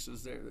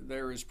omega-6s.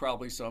 There is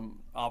probably some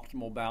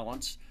optimal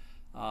balance.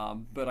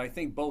 But I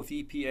think both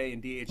EPA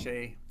and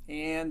DHA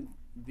and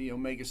the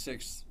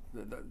omega-6,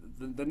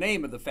 the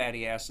name of the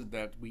fatty acid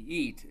that we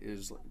eat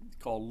is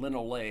called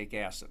linoleic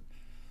acid.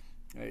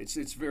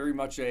 It's very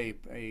much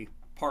a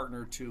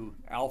partner to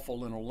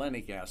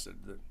alpha-linolenic acid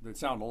that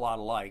sound a lot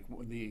alike.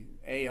 The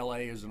ALA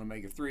is an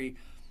omega-3,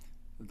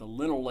 the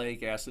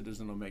linoleic acid is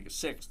an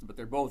omega-6, but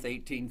they're both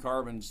 18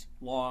 carbons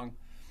long,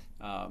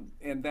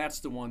 and that's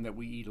the one that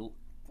we eat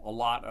a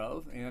lot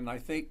of, and I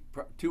think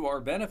to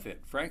our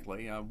benefit,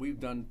 frankly. We've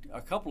done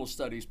a couple of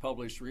studies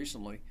published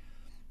recently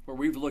where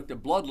we've looked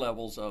at blood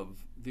levels of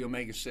the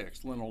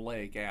omega-6,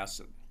 linoleic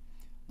acid,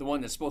 the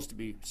one that's supposed to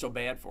be so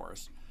bad for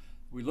us.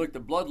 We looked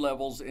at blood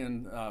levels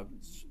in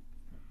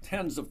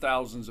tens of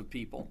thousands of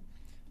people,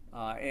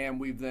 and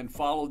we've then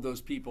followed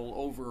those people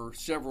over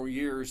several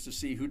years to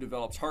see who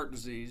develops heart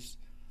disease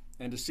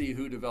and to see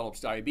who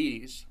develops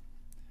diabetes.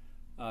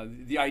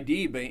 The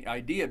idea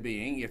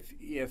being,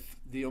 if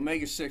the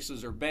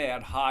omega-6s are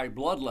bad, high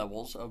blood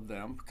levels of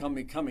them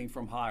coming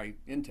from high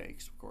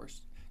intakes, of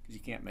course, because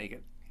you can't make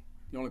it.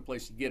 The only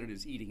place to get it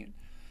is eating it.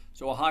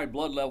 So a high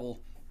blood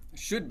level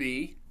should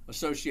be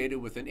associated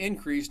with an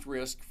increased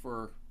risk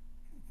for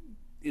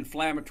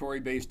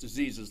inflammatory-based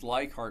diseases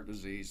like heart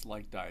disease,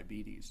 like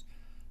diabetes.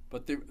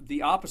 But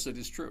the opposite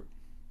is true.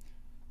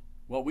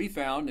 What we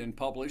found and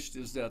published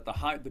is that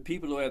the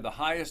people who had the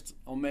highest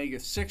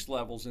omega-6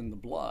 levels in the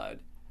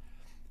blood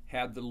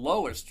had the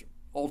lowest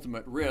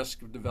ultimate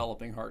risk of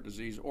developing heart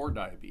disease or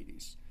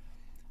diabetes.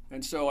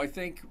 And so I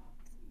think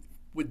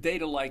with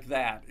data like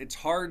that, it's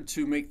hard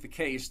to make the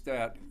case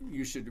that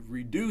you should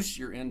reduce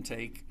your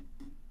intake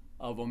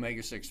of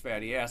omega-6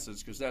 fatty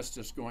acids, because that's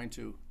just going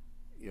to,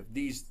 if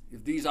these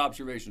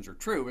observations are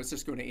true, it's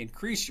just going to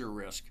increase your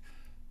risk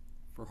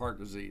for heart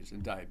disease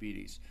and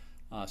diabetes.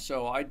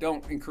 So I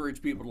don't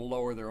encourage people to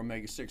lower their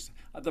omega-6.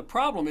 The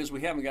problem is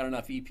we haven't got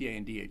enough EPA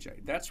and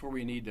DHA. That's where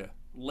we need to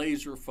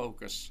laser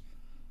focus.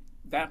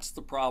 That's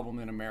the problem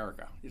in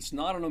America. It's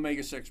not an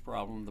omega-6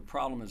 problem. The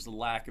problem is the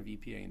lack of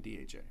EPA and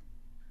DHA.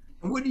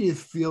 And what do you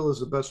feel is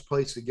the best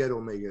place to get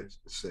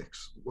omega-6?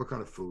 What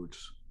kind of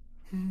foods?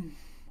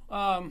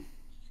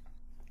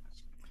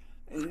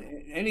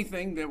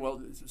 Anything that, well,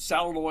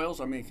 salad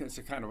oils, I mean, it's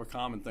a kind of a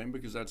common thing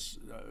because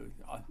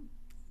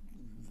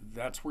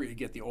that's where you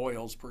get the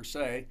oils per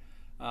se.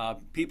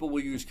 People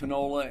will use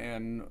canola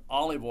and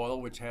olive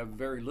oil, which have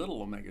very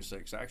little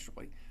omega-6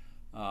 actually.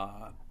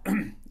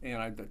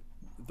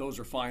 Those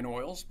are fine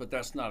oils, but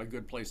that's not a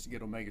good place to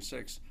get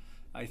omega-6.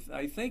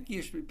 I think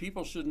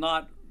people should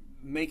not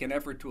make an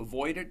effort to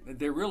avoid it.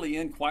 They're really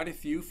in quite a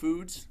few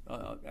foods.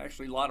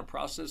 Actually, a lot of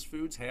processed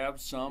foods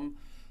have some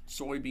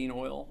soybean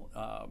oil.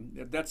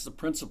 That's the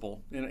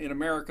principle. In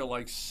America,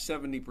 like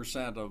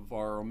 70% of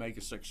our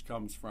omega-6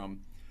 comes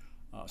from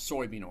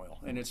soybean oil,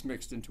 and it's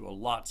mixed into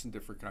lots of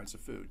different kinds of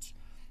foods.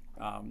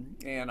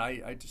 And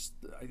I just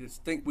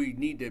think we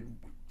need to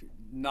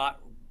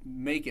not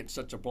make it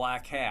such a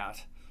black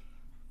hat,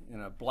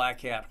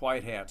 black hat,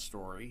 white hat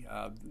story.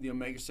 The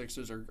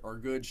omega-6s are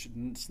good,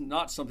 it's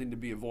not something to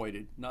be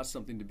avoided, not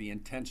something to be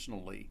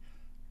intentionally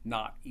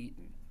not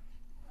eaten.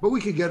 But we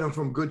could get them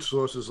from good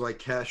sources like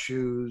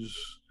cashews,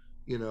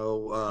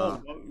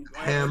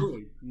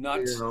 hemp,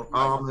 nuts,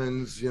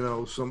 almonds,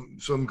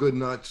 some good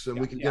nuts, and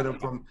we could get them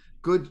from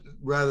good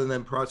rather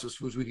than processed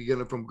foods. We could get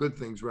them from good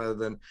things rather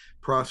than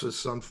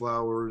processed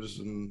sunflowers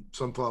and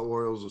sunflower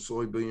oils or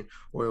soybean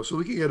oil. So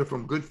we could get it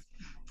from good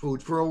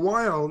food. For a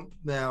while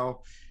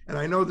now, and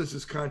I know this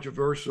is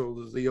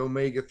controversial, is the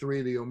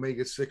omega-3, the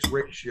omega-6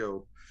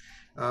 ratio.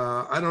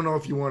 I don't know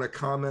if you want to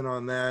comment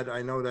on that.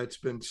 I know that's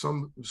been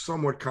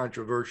somewhat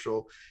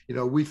controversial.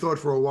 We thought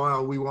for a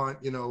while we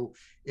want, now,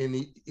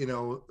 we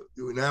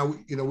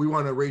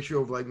want a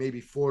ratio of like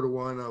maybe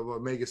 4-to-1 of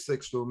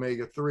omega-6 to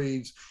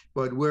omega-3s,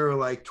 but we're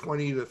like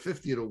 20 to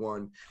 50 to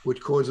 1,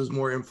 which causes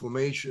more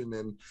inflammation.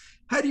 And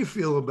how do you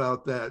feel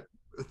about that?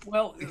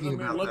 Well,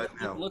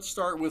 let's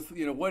start with,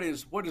 what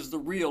is the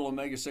real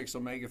omega-6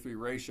 omega-3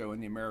 ratio in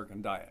the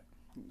American diet?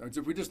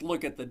 If we just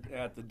look at the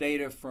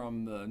data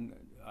from the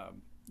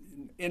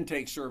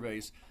intake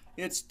surveys,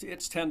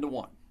 it's 10 to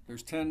 1.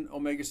 There's 10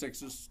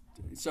 omega-6s.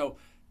 So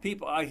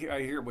people, I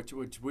hear what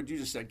you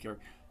just said, Kerry,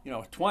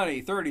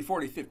 20, 30,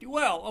 40, 50.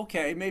 Well,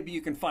 okay, maybe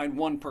you can find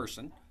one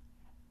person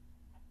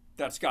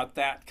that's got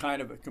that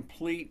kind of a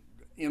complete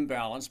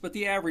imbalance, but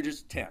the average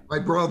is 10. My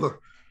brother.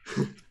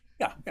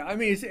 Yeah, I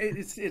mean,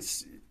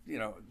 it's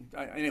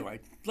anyway,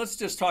 let's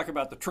just talk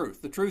about the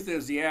truth. The truth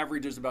is the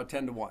average is about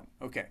 10 to 1.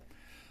 Okay.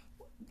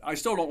 I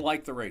still don't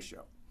like the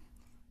ratio.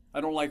 I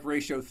don't like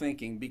ratio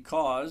thinking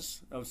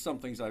because of some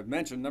things I've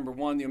mentioned. Number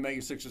one, the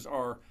omega-6s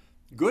are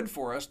good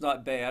for us,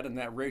 not bad, and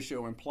that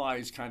ratio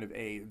implies kind of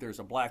there's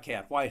a black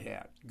hat, white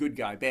hat, good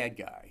guy, bad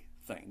guy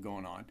thing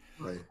going on.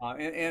 Right.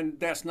 And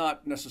that's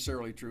not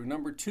necessarily true.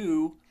 Number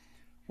two,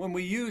 when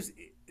we use,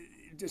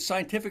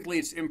 scientifically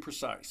it's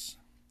imprecise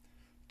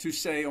to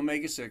say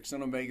omega-6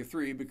 and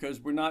omega-3 because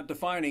we're not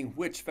defining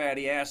which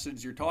fatty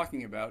acids you're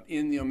talking about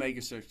in the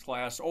omega-6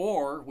 class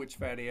or which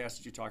fatty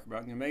acids you talk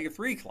about in the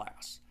omega-3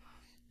 class.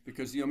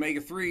 Because the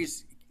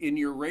omega-3s in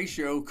your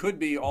ratio could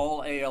be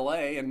all ALA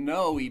and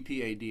no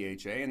EPA,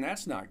 DHA, and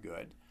that's not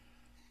good.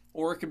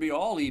 Or it could be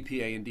all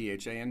EPA and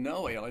DHA and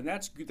no ALA, and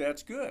that's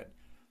good.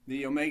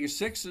 The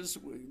omega-6s,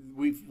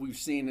 we've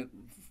seen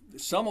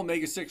some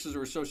omega-6s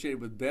are associated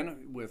with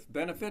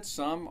benefits,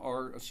 some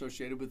are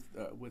associated with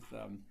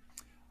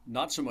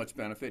not so much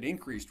benefit,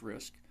 increased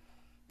risk,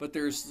 but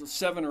there's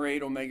 7 or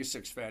 8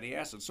 omega-6 fatty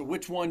acids. So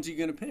which ones are you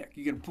going to pick?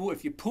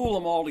 If you pool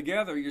them all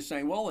together, you're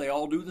saying, well, they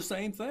all do the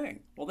same thing.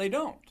 Well, they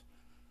don't.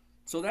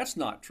 So that's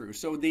not true.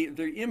 So the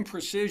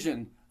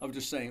imprecision of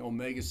just saying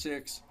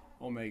omega-6,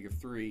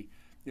 omega-3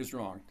 is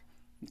wrong.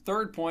 The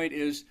third point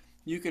is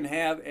you can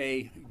have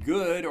a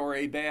good or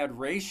a bad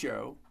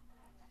ratio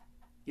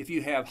if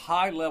you have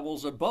high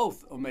levels of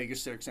both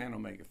omega-6 and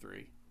omega-3.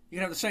 You can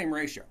have the same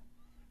ratio.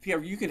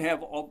 You can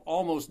have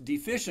almost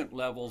deficient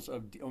levels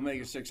of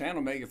omega-6 and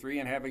omega-3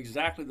 and have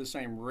exactly the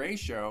same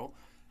ratio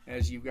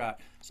as you've got.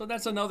 So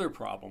that's another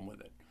problem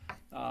with it.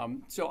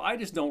 So I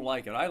just don't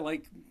like it. I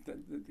like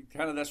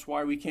kind of, that's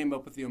why we came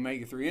up with the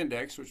omega-3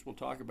 index, which we'll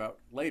talk about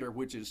later,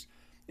 which is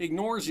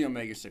ignores the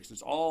omega-6.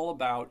 It's all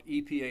about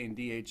EPA and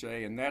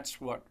DHA, and that's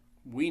what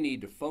we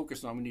need to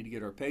focus on. We need to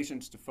get our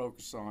patients to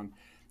focus on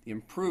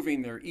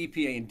improving their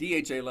EPA and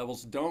DHA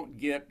levels. Don't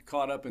get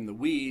caught up in the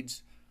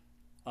weeds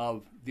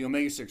of the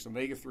omega-6,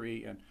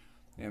 omega-3,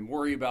 and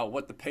worry about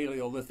what the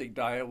Paleolithic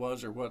diet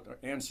was or what our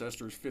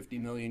ancestors 50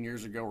 million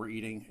years ago were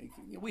eating.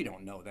 We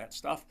don't know that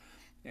stuff.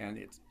 And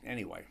it's,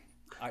 anyway,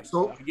 I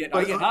get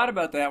hot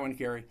about that one,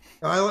 Kerry.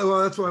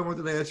 Well, that's why I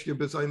wanted to ask you,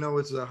 because I know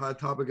it's a hot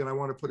topic and I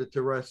want to put it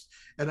to rest.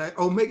 And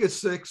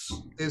omega-6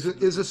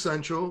 is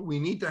essential. We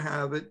need to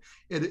have it.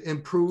 It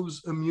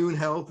improves immune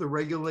health. It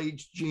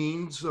regulates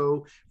genes.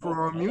 So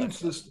for our immune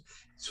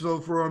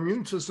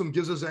system,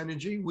 gives us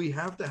energy. We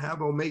have to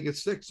have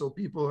omega-6. So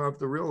people have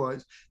to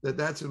realize that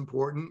that's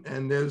important.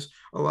 And there's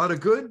a lot of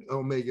good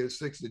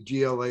omega-6, the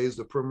GLAs,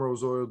 the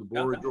primrose oil, the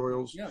borage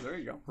oils. Yeah, there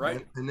you go.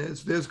 Right. And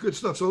there's good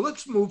stuff. So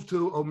let's move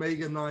to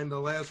omega-9, the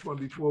last one,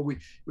 before we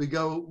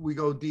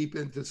go deep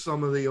into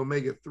some of the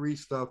omega-3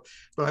 stuff.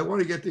 But I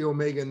want to get the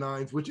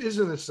omega-9s, which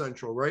isn't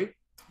essential, right?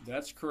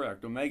 That's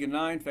correct.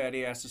 Omega-9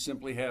 fatty acids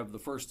simply have the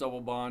first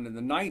double bond in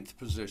the 9th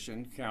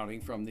position,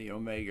 counting from the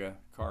omega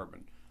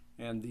carbon.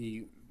 And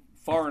the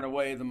far and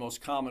away the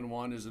most common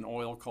one is an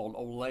oil called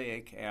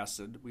oleic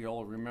acid. We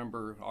all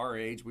remember, our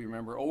age, we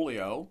remember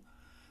oleo.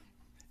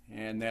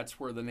 And that's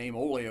where the name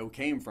oleo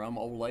came from,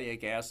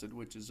 oleic acid,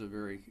 which is a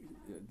very,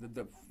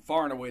 the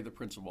far and away the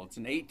principal. It's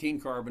an 18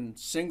 carbon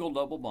single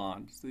double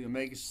bond. So the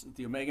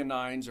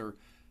omega-9s are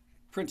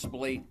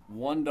principally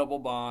one double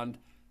bond,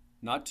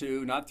 not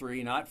two, not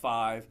three, not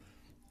five,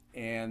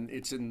 and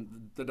it's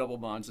in the double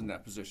bonds in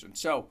that position.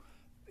 So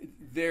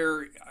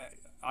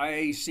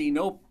I see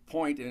no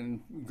point in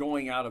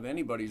going out of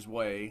anybody's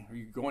way, or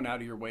going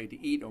out of your way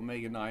to eat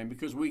omega-9,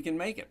 because we can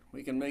make it.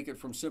 We can make it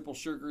from simple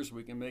sugars.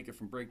 We can make it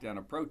from breakdown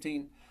of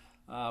protein.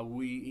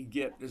 We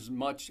get as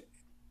much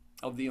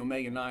of the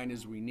omega-9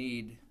 as we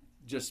need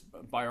just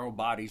by our own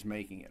bodies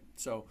making it.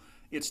 So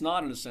it's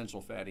not an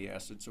essential fatty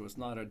acid, so it's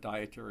not a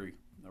dietary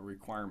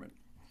requirement.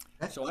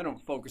 So I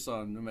don't focus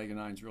on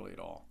omega-9s really at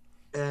all.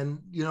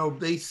 And,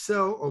 they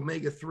sell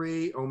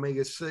omega-3,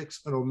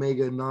 omega-6, and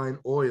omega-9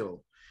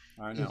 oil.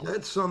 I know. Is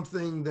that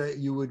something that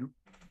you would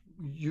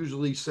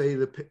usually say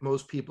to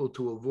most people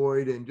to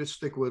avoid and just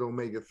stick with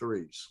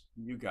omega-3s?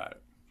 You got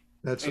it.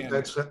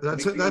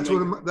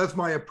 That's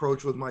my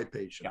approach with my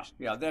patients.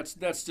 Yeah,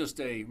 that's just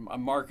a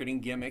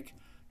marketing gimmick,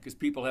 because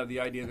people have the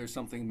idea there's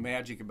something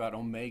magic about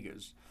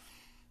omegas.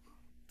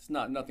 It's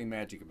nothing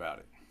magic about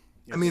it.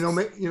 I mean,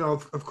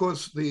 of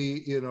course,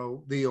 the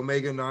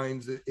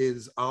omega-9s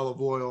is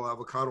olive oil,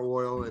 avocado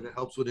oil, and it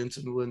helps with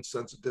insulin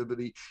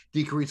sensitivity,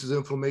 decreases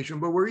inflammation.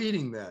 But we're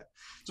eating that.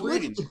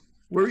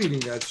 We're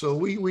eating that, so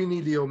we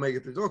need the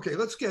omega-3s. Okay,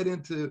 let's get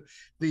into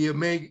the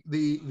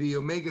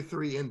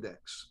omega-3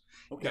 index.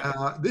 Okay.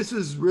 This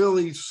is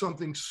really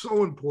something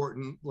so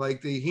important,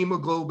 like the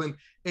hemoglobin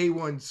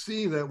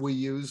A1C that we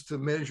use to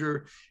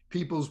measure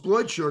people's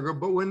blood sugar.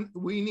 But when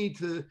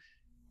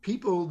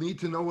people need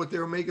to know what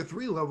their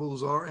omega-3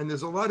 levels are, and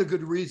there's a lot of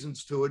good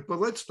reasons to it. But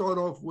let's start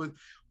off with,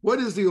 what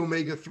is the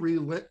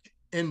omega-3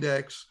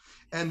 index?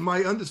 And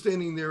my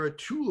understanding, there are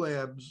two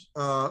labs,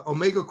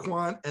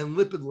 OmegaQuant and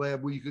Lipid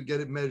Lab, where you could get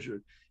it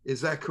measured.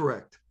 Is that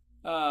correct?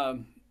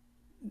 No,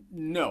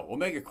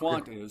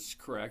 OmegaQuant is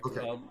correct.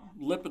 Okay.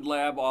 Lipid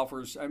Lab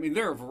offers,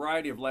 there are a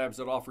variety of labs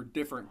that offer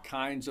different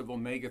kinds of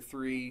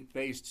omega-3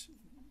 based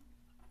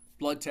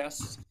blood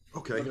tests.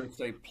 Okay. Whether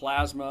it's a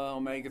plasma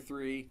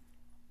omega-3,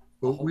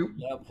 Well,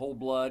 whole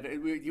blood.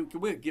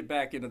 We'll get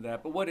back into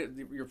that. But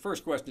your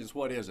first question is,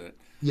 what is it?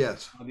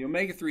 Yes. The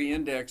omega-3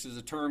 index is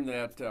a term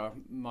that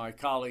my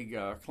colleague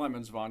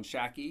Clemens von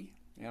Schacke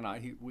and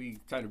we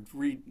kind of,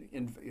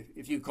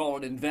 if you call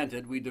it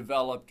invented, we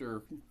developed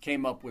or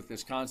came up with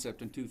this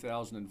concept in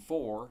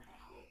 2004,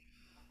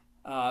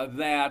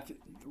 that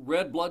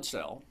red blood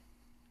cell,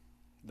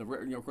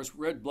 of course,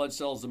 red blood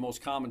cell is the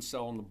most common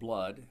cell in the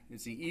blood.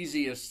 It's the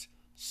easiest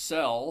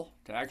cell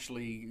to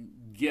actually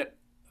get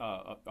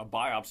a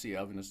biopsy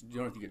of, and you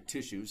don't have to get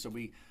tissue. So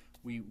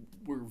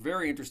we're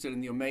very interested in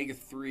the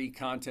omega-3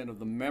 content of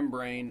the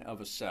membrane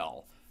of a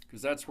cell,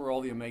 because that's where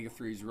all the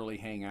omega-3s really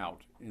hang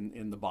out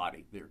in the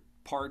body. They're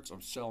parts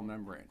of cell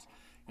membranes.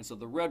 And so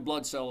the red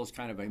blood cell is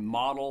kind of a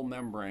model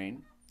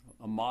membrane,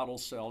 a model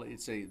cell.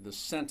 It's the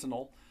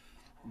sentinel.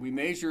 We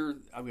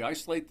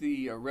isolate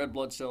the red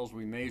blood cells.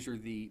 We measure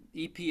the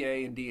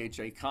EPA and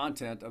DHA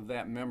content of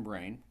that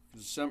membrane.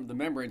 The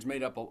membrane's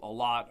made up a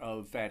lot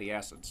of fatty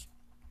acids.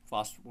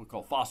 We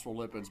call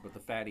phospholipids, but the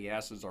fatty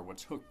acids are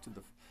what's hooked to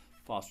the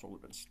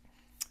phospholipids.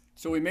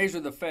 So we measure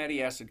the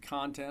fatty acid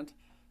content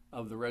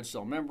of the red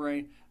cell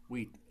membrane.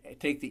 We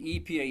take the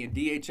EPA and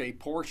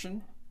DHA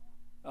portion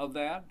of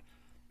that,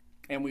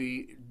 and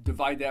we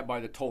divide that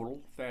by the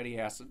total fatty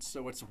acids.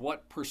 So it's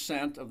what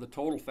percent of the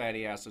total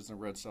fatty acids in a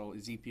red cell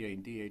is EPA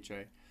and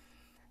DHA.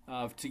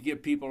 to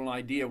give people an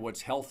idea of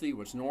what's healthy,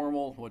 what's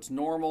normal. What's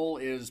normal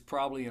is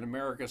probably in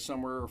America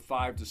somewhere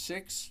 5 to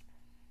 6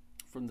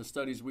 from the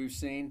studies we've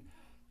seen.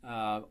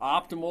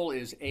 Optimal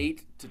is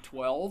 8 to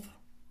 12.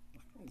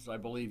 As I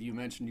believe you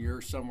mentioned,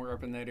 you're somewhere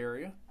up in that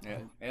area,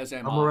 as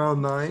am I. I'm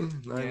around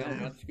 9. Yeah,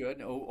 that's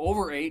good.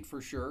 Over 8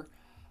 for sure.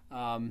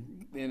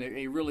 And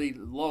a really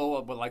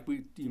low, but like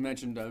you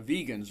mentioned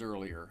vegans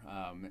earlier.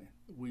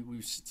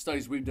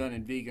 Studies we've done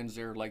in vegans,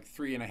 they're like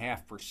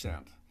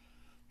 3.5%.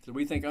 So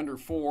we think under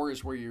 4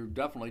 is where you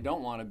definitely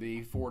don't want to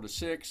be. 4 to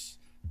 6,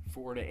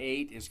 4 to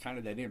 8 is kind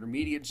of that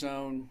intermediate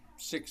zone.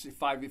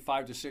 5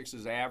 to 6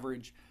 is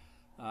average.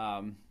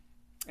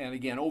 And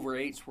again, over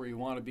 8 is where you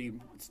want to be.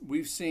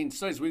 We've seen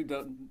studies we've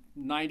done,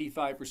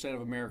 95%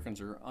 of Americans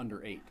are under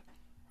 8%.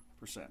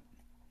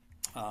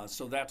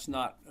 So that's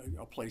not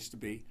a place to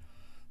be.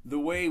 The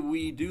way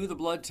we do the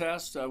blood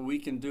test, we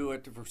can do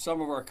it for some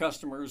of our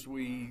customers.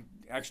 We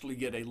actually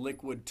get a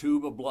liquid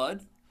tube of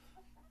blood,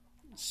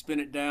 spin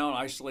it down,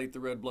 isolate the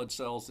red blood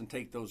cells, and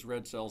take those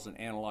red cells and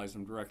analyze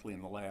them directly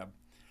in the lab.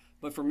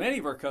 But for many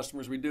of our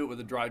customers, we do it with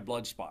a dried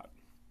blood spot.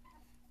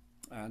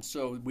 And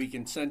so we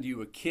can send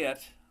you a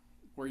kit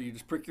where you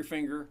just prick your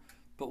finger,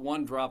 put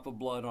 1 drop of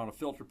blood on a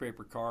filter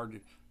paper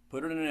card,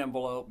 put it in an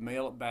envelope,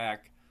 mail it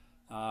back.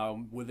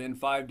 Within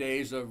 5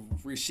 days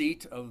of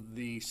receipt of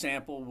the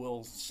sample,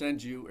 we'll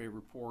send you a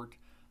report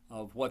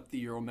of what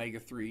your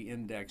omega-3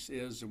 index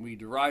is, and we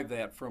derive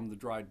that from the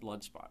dried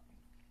blood spot.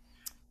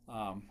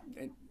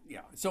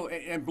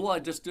 And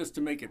blood, just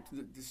to make it,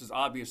 this is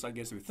obvious, I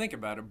guess, if you think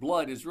about it,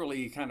 blood is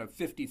really kind of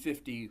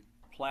 50-50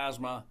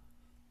 plasma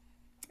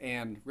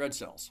and red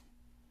cells.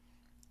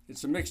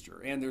 It's a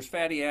mixture, and there's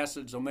fatty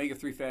acids,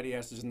 omega-3 fatty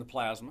acids in the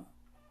plasma.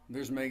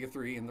 There's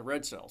omega-3 in the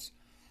red cells.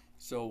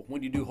 So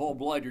when you do whole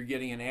blood, you're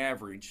getting an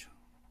average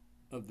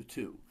of the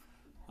two.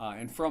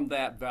 And from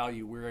that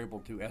value, we're able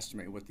to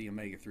estimate what the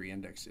omega-3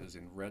 index is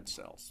in red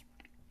cells.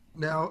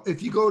 Now,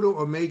 if you go to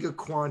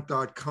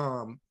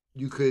OmegaQuant.com,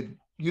 you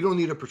don't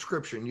need a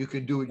prescription. You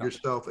could do it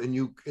yourself,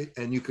 and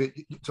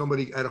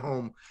somebody at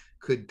home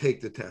could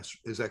take the test.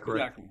 Is that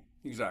correct?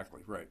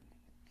 Exactly, right.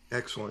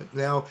 Excellent.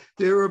 Now,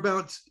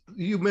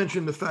 you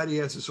mentioned the fatty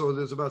acids, so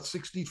there's about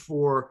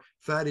 64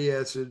 fatty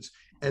acids,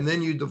 and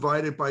then you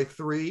divide it by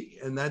 3,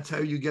 and that's how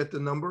you get the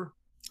number?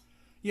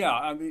 Yeah,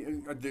 I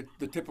mean,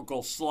 the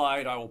typical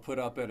slide I will put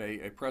up at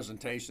a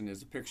presentation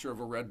is a picture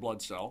of a red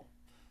blood cell,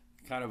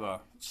 kind of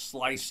a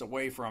slice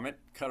away from it,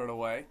 cut it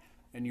away,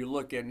 and you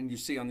look at it and you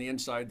see on the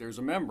inside there's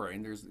a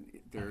membrane. There's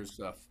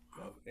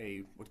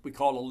what we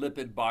call a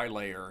lipid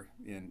bilayer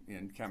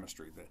in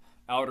chemistry, the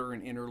outer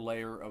and inner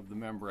layer of the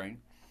membrane.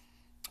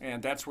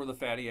 And that's where the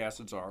fatty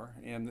acids are.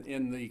 And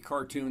in the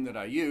cartoon that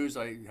I use,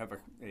 I have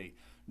a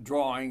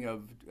drawing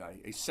of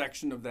a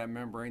section of that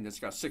membrane that's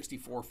got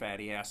 64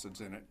 fatty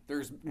acids in it.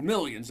 There's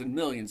millions and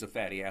millions of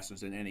fatty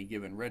acids in any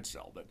given red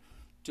cell, but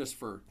just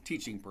for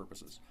teaching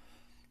purposes.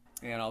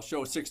 And I'll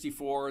show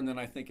 64, and then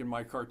I think in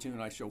my cartoon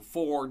I show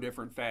 4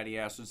 different fatty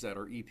acids that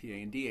are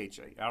EPA and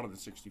DHA out of the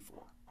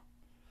 64.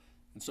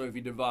 And so if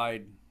you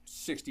divide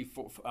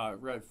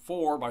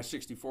 4 by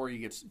 64, you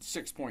get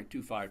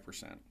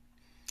 6.25%.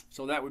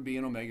 So that would be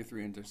an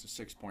omega-3 index of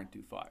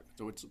 6.25.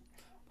 So it's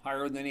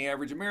higher than the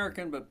average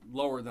American, but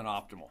lower than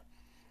optimal.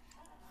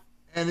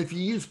 And if you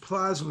use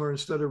plasma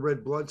instead of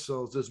red blood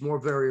cells, there's more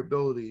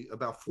variability,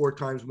 about 4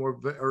 times more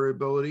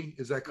variability.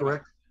 Is that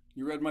correct?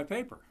 You read my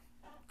paper.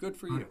 Good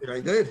for you. I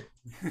did.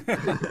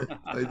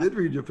 I did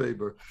read your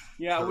paper.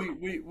 Yeah,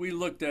 we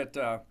looked at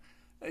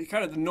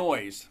kind of the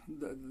noise,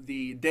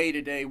 the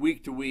day-to-day,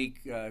 week-to-week.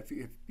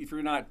 If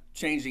you're not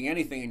changing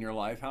anything in your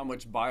life, how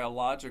much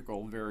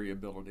biological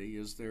variability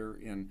is there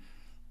in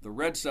the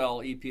red cell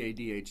EPA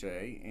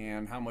DHA,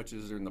 and how much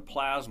is there in the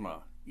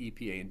plasma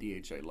EPA and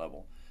DHA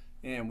level?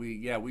 And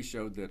we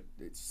showed that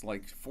it's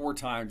like 4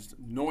 times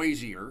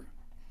noisier,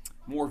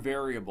 more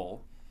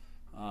variable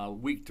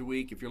week to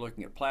week if you're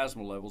looking at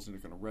plasma levels than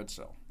a red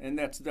cell. And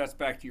that's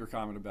back to your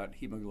comment about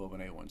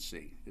hemoglobin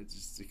A1C.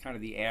 It's kind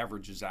of the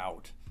averages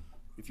out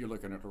if you're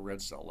looking at a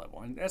red cell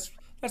level. And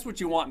that's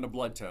what you want in a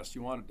blood test.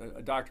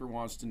 A doctor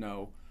wants to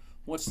know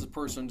what's the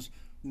person's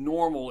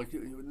normal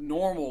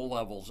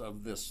levels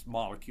of this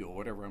molecule,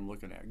 whatever I'm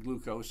looking at,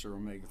 glucose or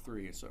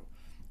omega-3. So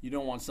you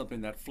don't want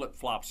something that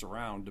flip-flops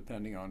around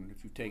depending on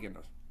if you've taken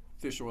a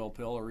fish oil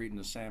pill or eaten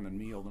a salmon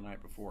meal the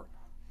night before.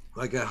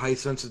 Like a high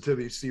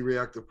sensitivity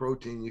C-reactive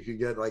protein, you could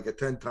get like a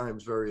 10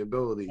 times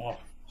variability. Oh,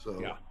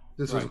 so yeah.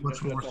 This is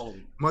much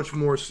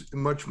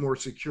more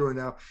secure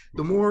now.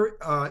 The more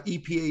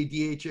EPA,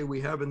 DHA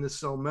we have in the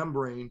cell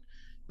membrane,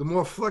 the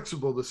more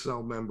flexible the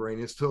cell membrane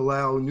is to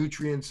allow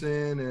nutrients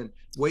in and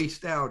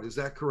waste out. Is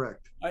that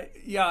correct?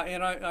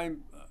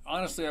 I'm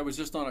honestly, I was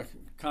just on a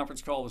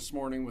conference call this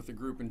morning with a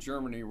group in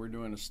Germany. We're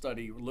doing a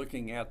study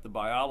looking at the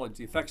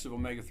biology, effects of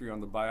omega-3 on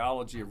the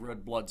biology of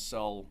red blood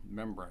cell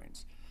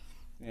membranes.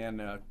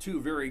 And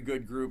 2 very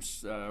good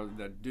groups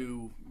that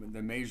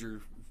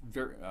measure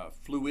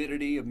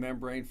fluidity of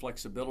membrane,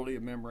 flexibility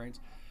of membranes.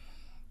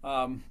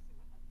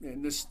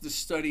 and this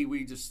study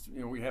we just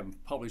we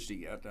haven't published it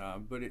yet,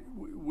 but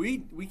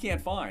we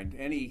can't find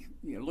any.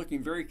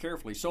 Looking very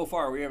carefully, so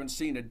far we haven't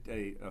seen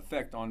a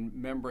effect on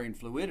membrane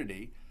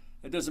fluidity.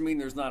 That doesn't mean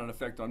there's not an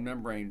effect on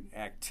membrane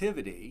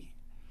activity,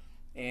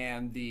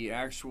 and the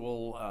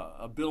actual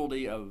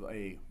ability of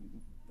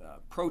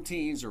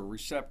proteins or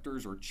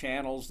receptors or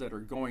channels that are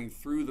going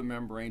through the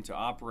membrane to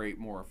operate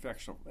more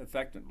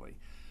effectively.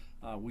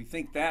 We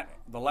think that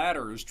the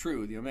latter is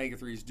true. The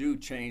omega-3s do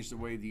change the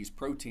way these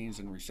proteins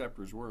and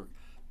receptors work,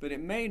 but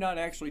it may not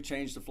actually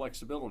change the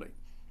flexibility.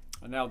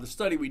 Now, the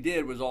study we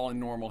did was all in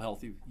normal,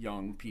 healthy,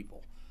 young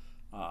people.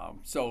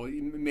 So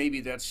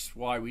maybe that's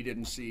why we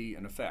didn't see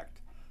an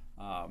effect.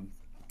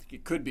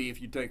 It could be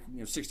if you take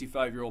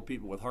 65-year-old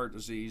people with heart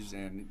disease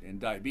and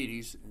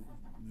diabetes,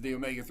 the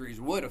omega-3s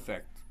would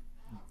affect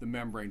the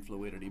membrane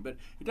fluidity, but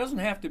it doesn't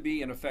have to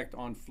be an effect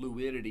on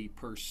fluidity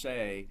per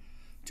se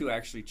to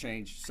actually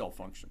change cell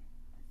function.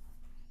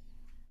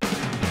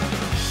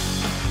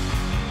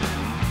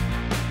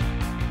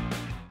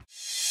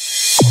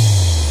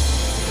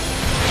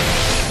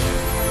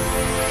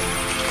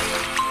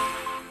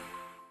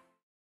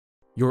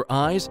 Your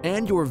eyes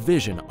and your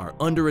vision are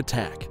under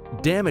attack.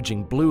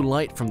 Damaging blue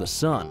light from the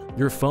sun,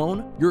 your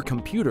phone, your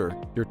computer,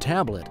 your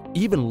tablet,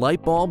 even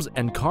light bulbs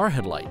and car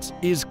headlights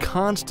is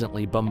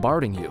constantly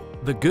bombarding you.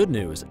 The good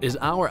news is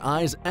our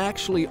eyes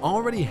actually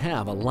already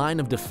have a line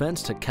of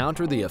defense to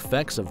counter the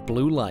effects of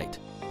blue light.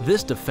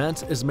 This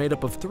defense is made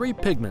up of 3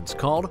 pigments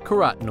called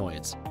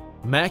carotenoids.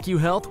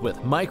 MacuHealth with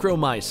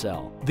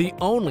Micromicelle, the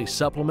only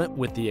supplement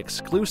with the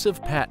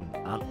exclusive patent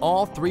on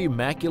all 3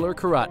 macular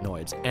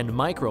carotenoids and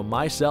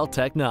Micromicelle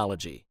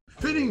technology.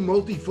 Fitting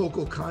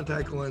multifocal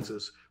contact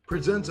lenses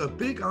presents a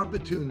big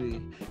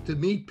opportunity to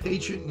meet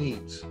patient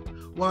needs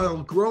while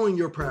growing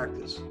your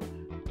practice.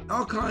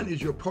 Alcon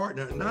is your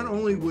partner not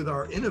only with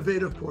our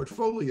innovative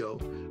portfolio,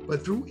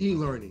 but through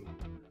e-learning.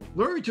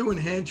 Learn to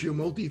enhance your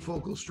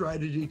multifocal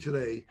strategy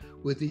today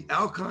with the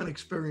Alcon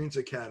Experience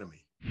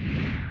Academy.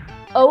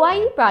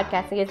 OIE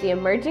Broadcasting is the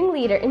emerging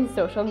leader in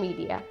social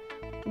media.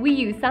 We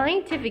use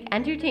scientific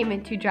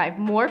entertainment to drive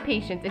more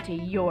patients into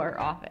your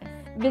office.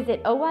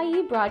 Visit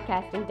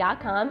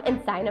oiebroadcasting.com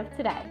and sign up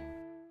today.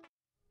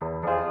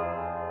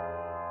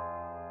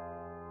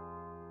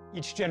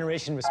 Each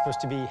generation was supposed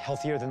to be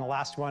healthier than the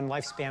last one.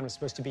 Lifespan was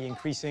supposed to be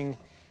increasing.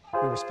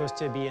 We were supposed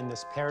to be in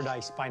this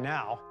paradise by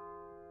now.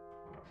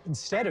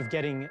 Instead of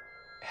getting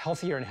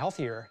healthier and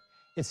healthier,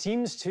 it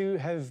seems to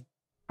have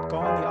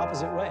gone the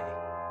opposite way.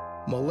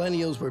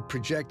 Millennials were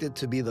projected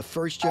to be the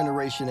first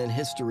generation in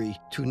history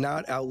to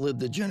not outlive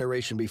the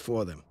generation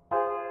before them.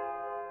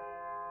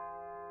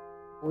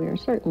 We are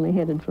certainly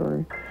headed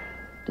for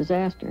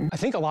disaster. I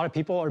think a lot of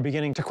people are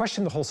beginning to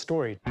question the whole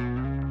story.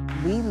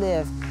 We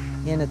live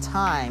in a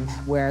time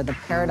where the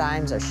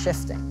paradigms are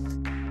shifting.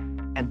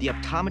 And the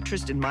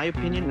optometrist, in my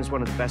opinion, is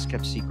one of the best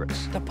kept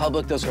secrets. The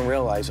public doesn't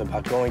realize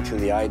about going to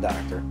the eye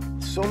doctor.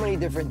 So many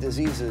different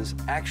diseases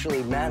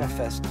actually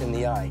manifest in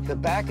the eye. The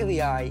back of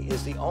the eye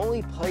is the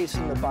only place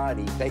in the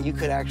body that you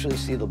could actually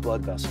see the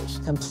blood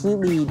vessels.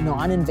 Completely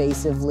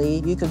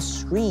non-invasively, you could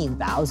screen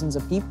thousands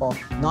of people,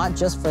 not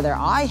just for their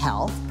eye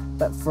health,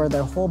 but for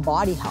their whole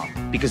body health.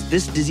 Because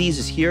this disease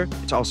is here,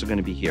 it's also going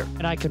to be here.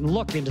 And I can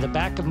look into the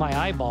back of my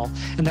eyeball,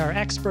 and there are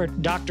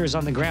expert doctors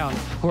on the ground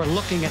who are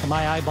looking at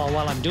my eyeball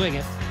while I'm doing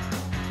it.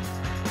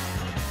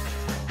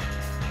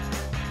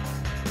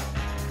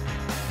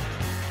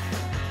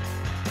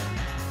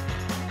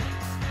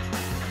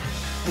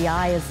 The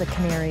eye is the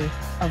canary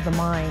of the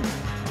mind.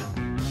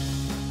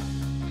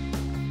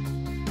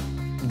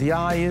 The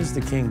eye is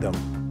the kingdom.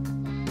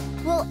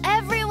 Will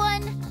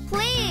everyone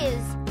please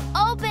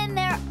open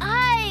their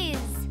eyes?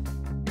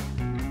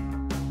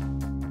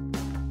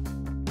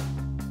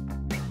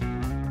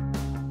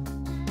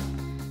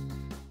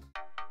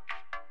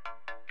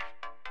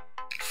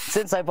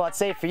 Since I bought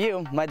Safe for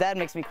You, my dad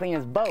makes me clean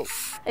his boat.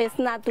 Es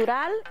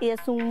natural y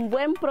es un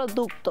buen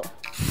producto.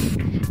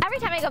 Every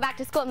time I go back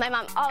to school, my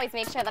mom always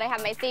makes sure that I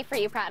have my Safe for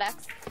You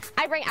products.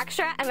 I bring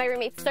extra, and my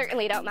roommates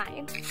certainly don't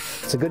mind.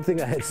 It's a good thing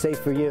I had Safe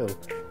for You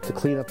to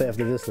clean up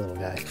after this little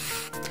guy.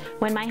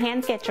 When my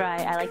hands get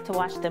dry, I like to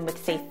wash them with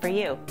Safe for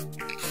You.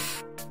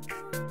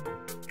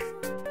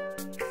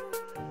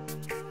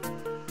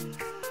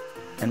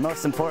 And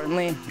most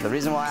importantly, the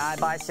reason why I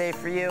buy Safe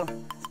for You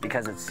is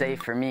because it's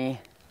safe for me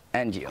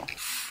and you.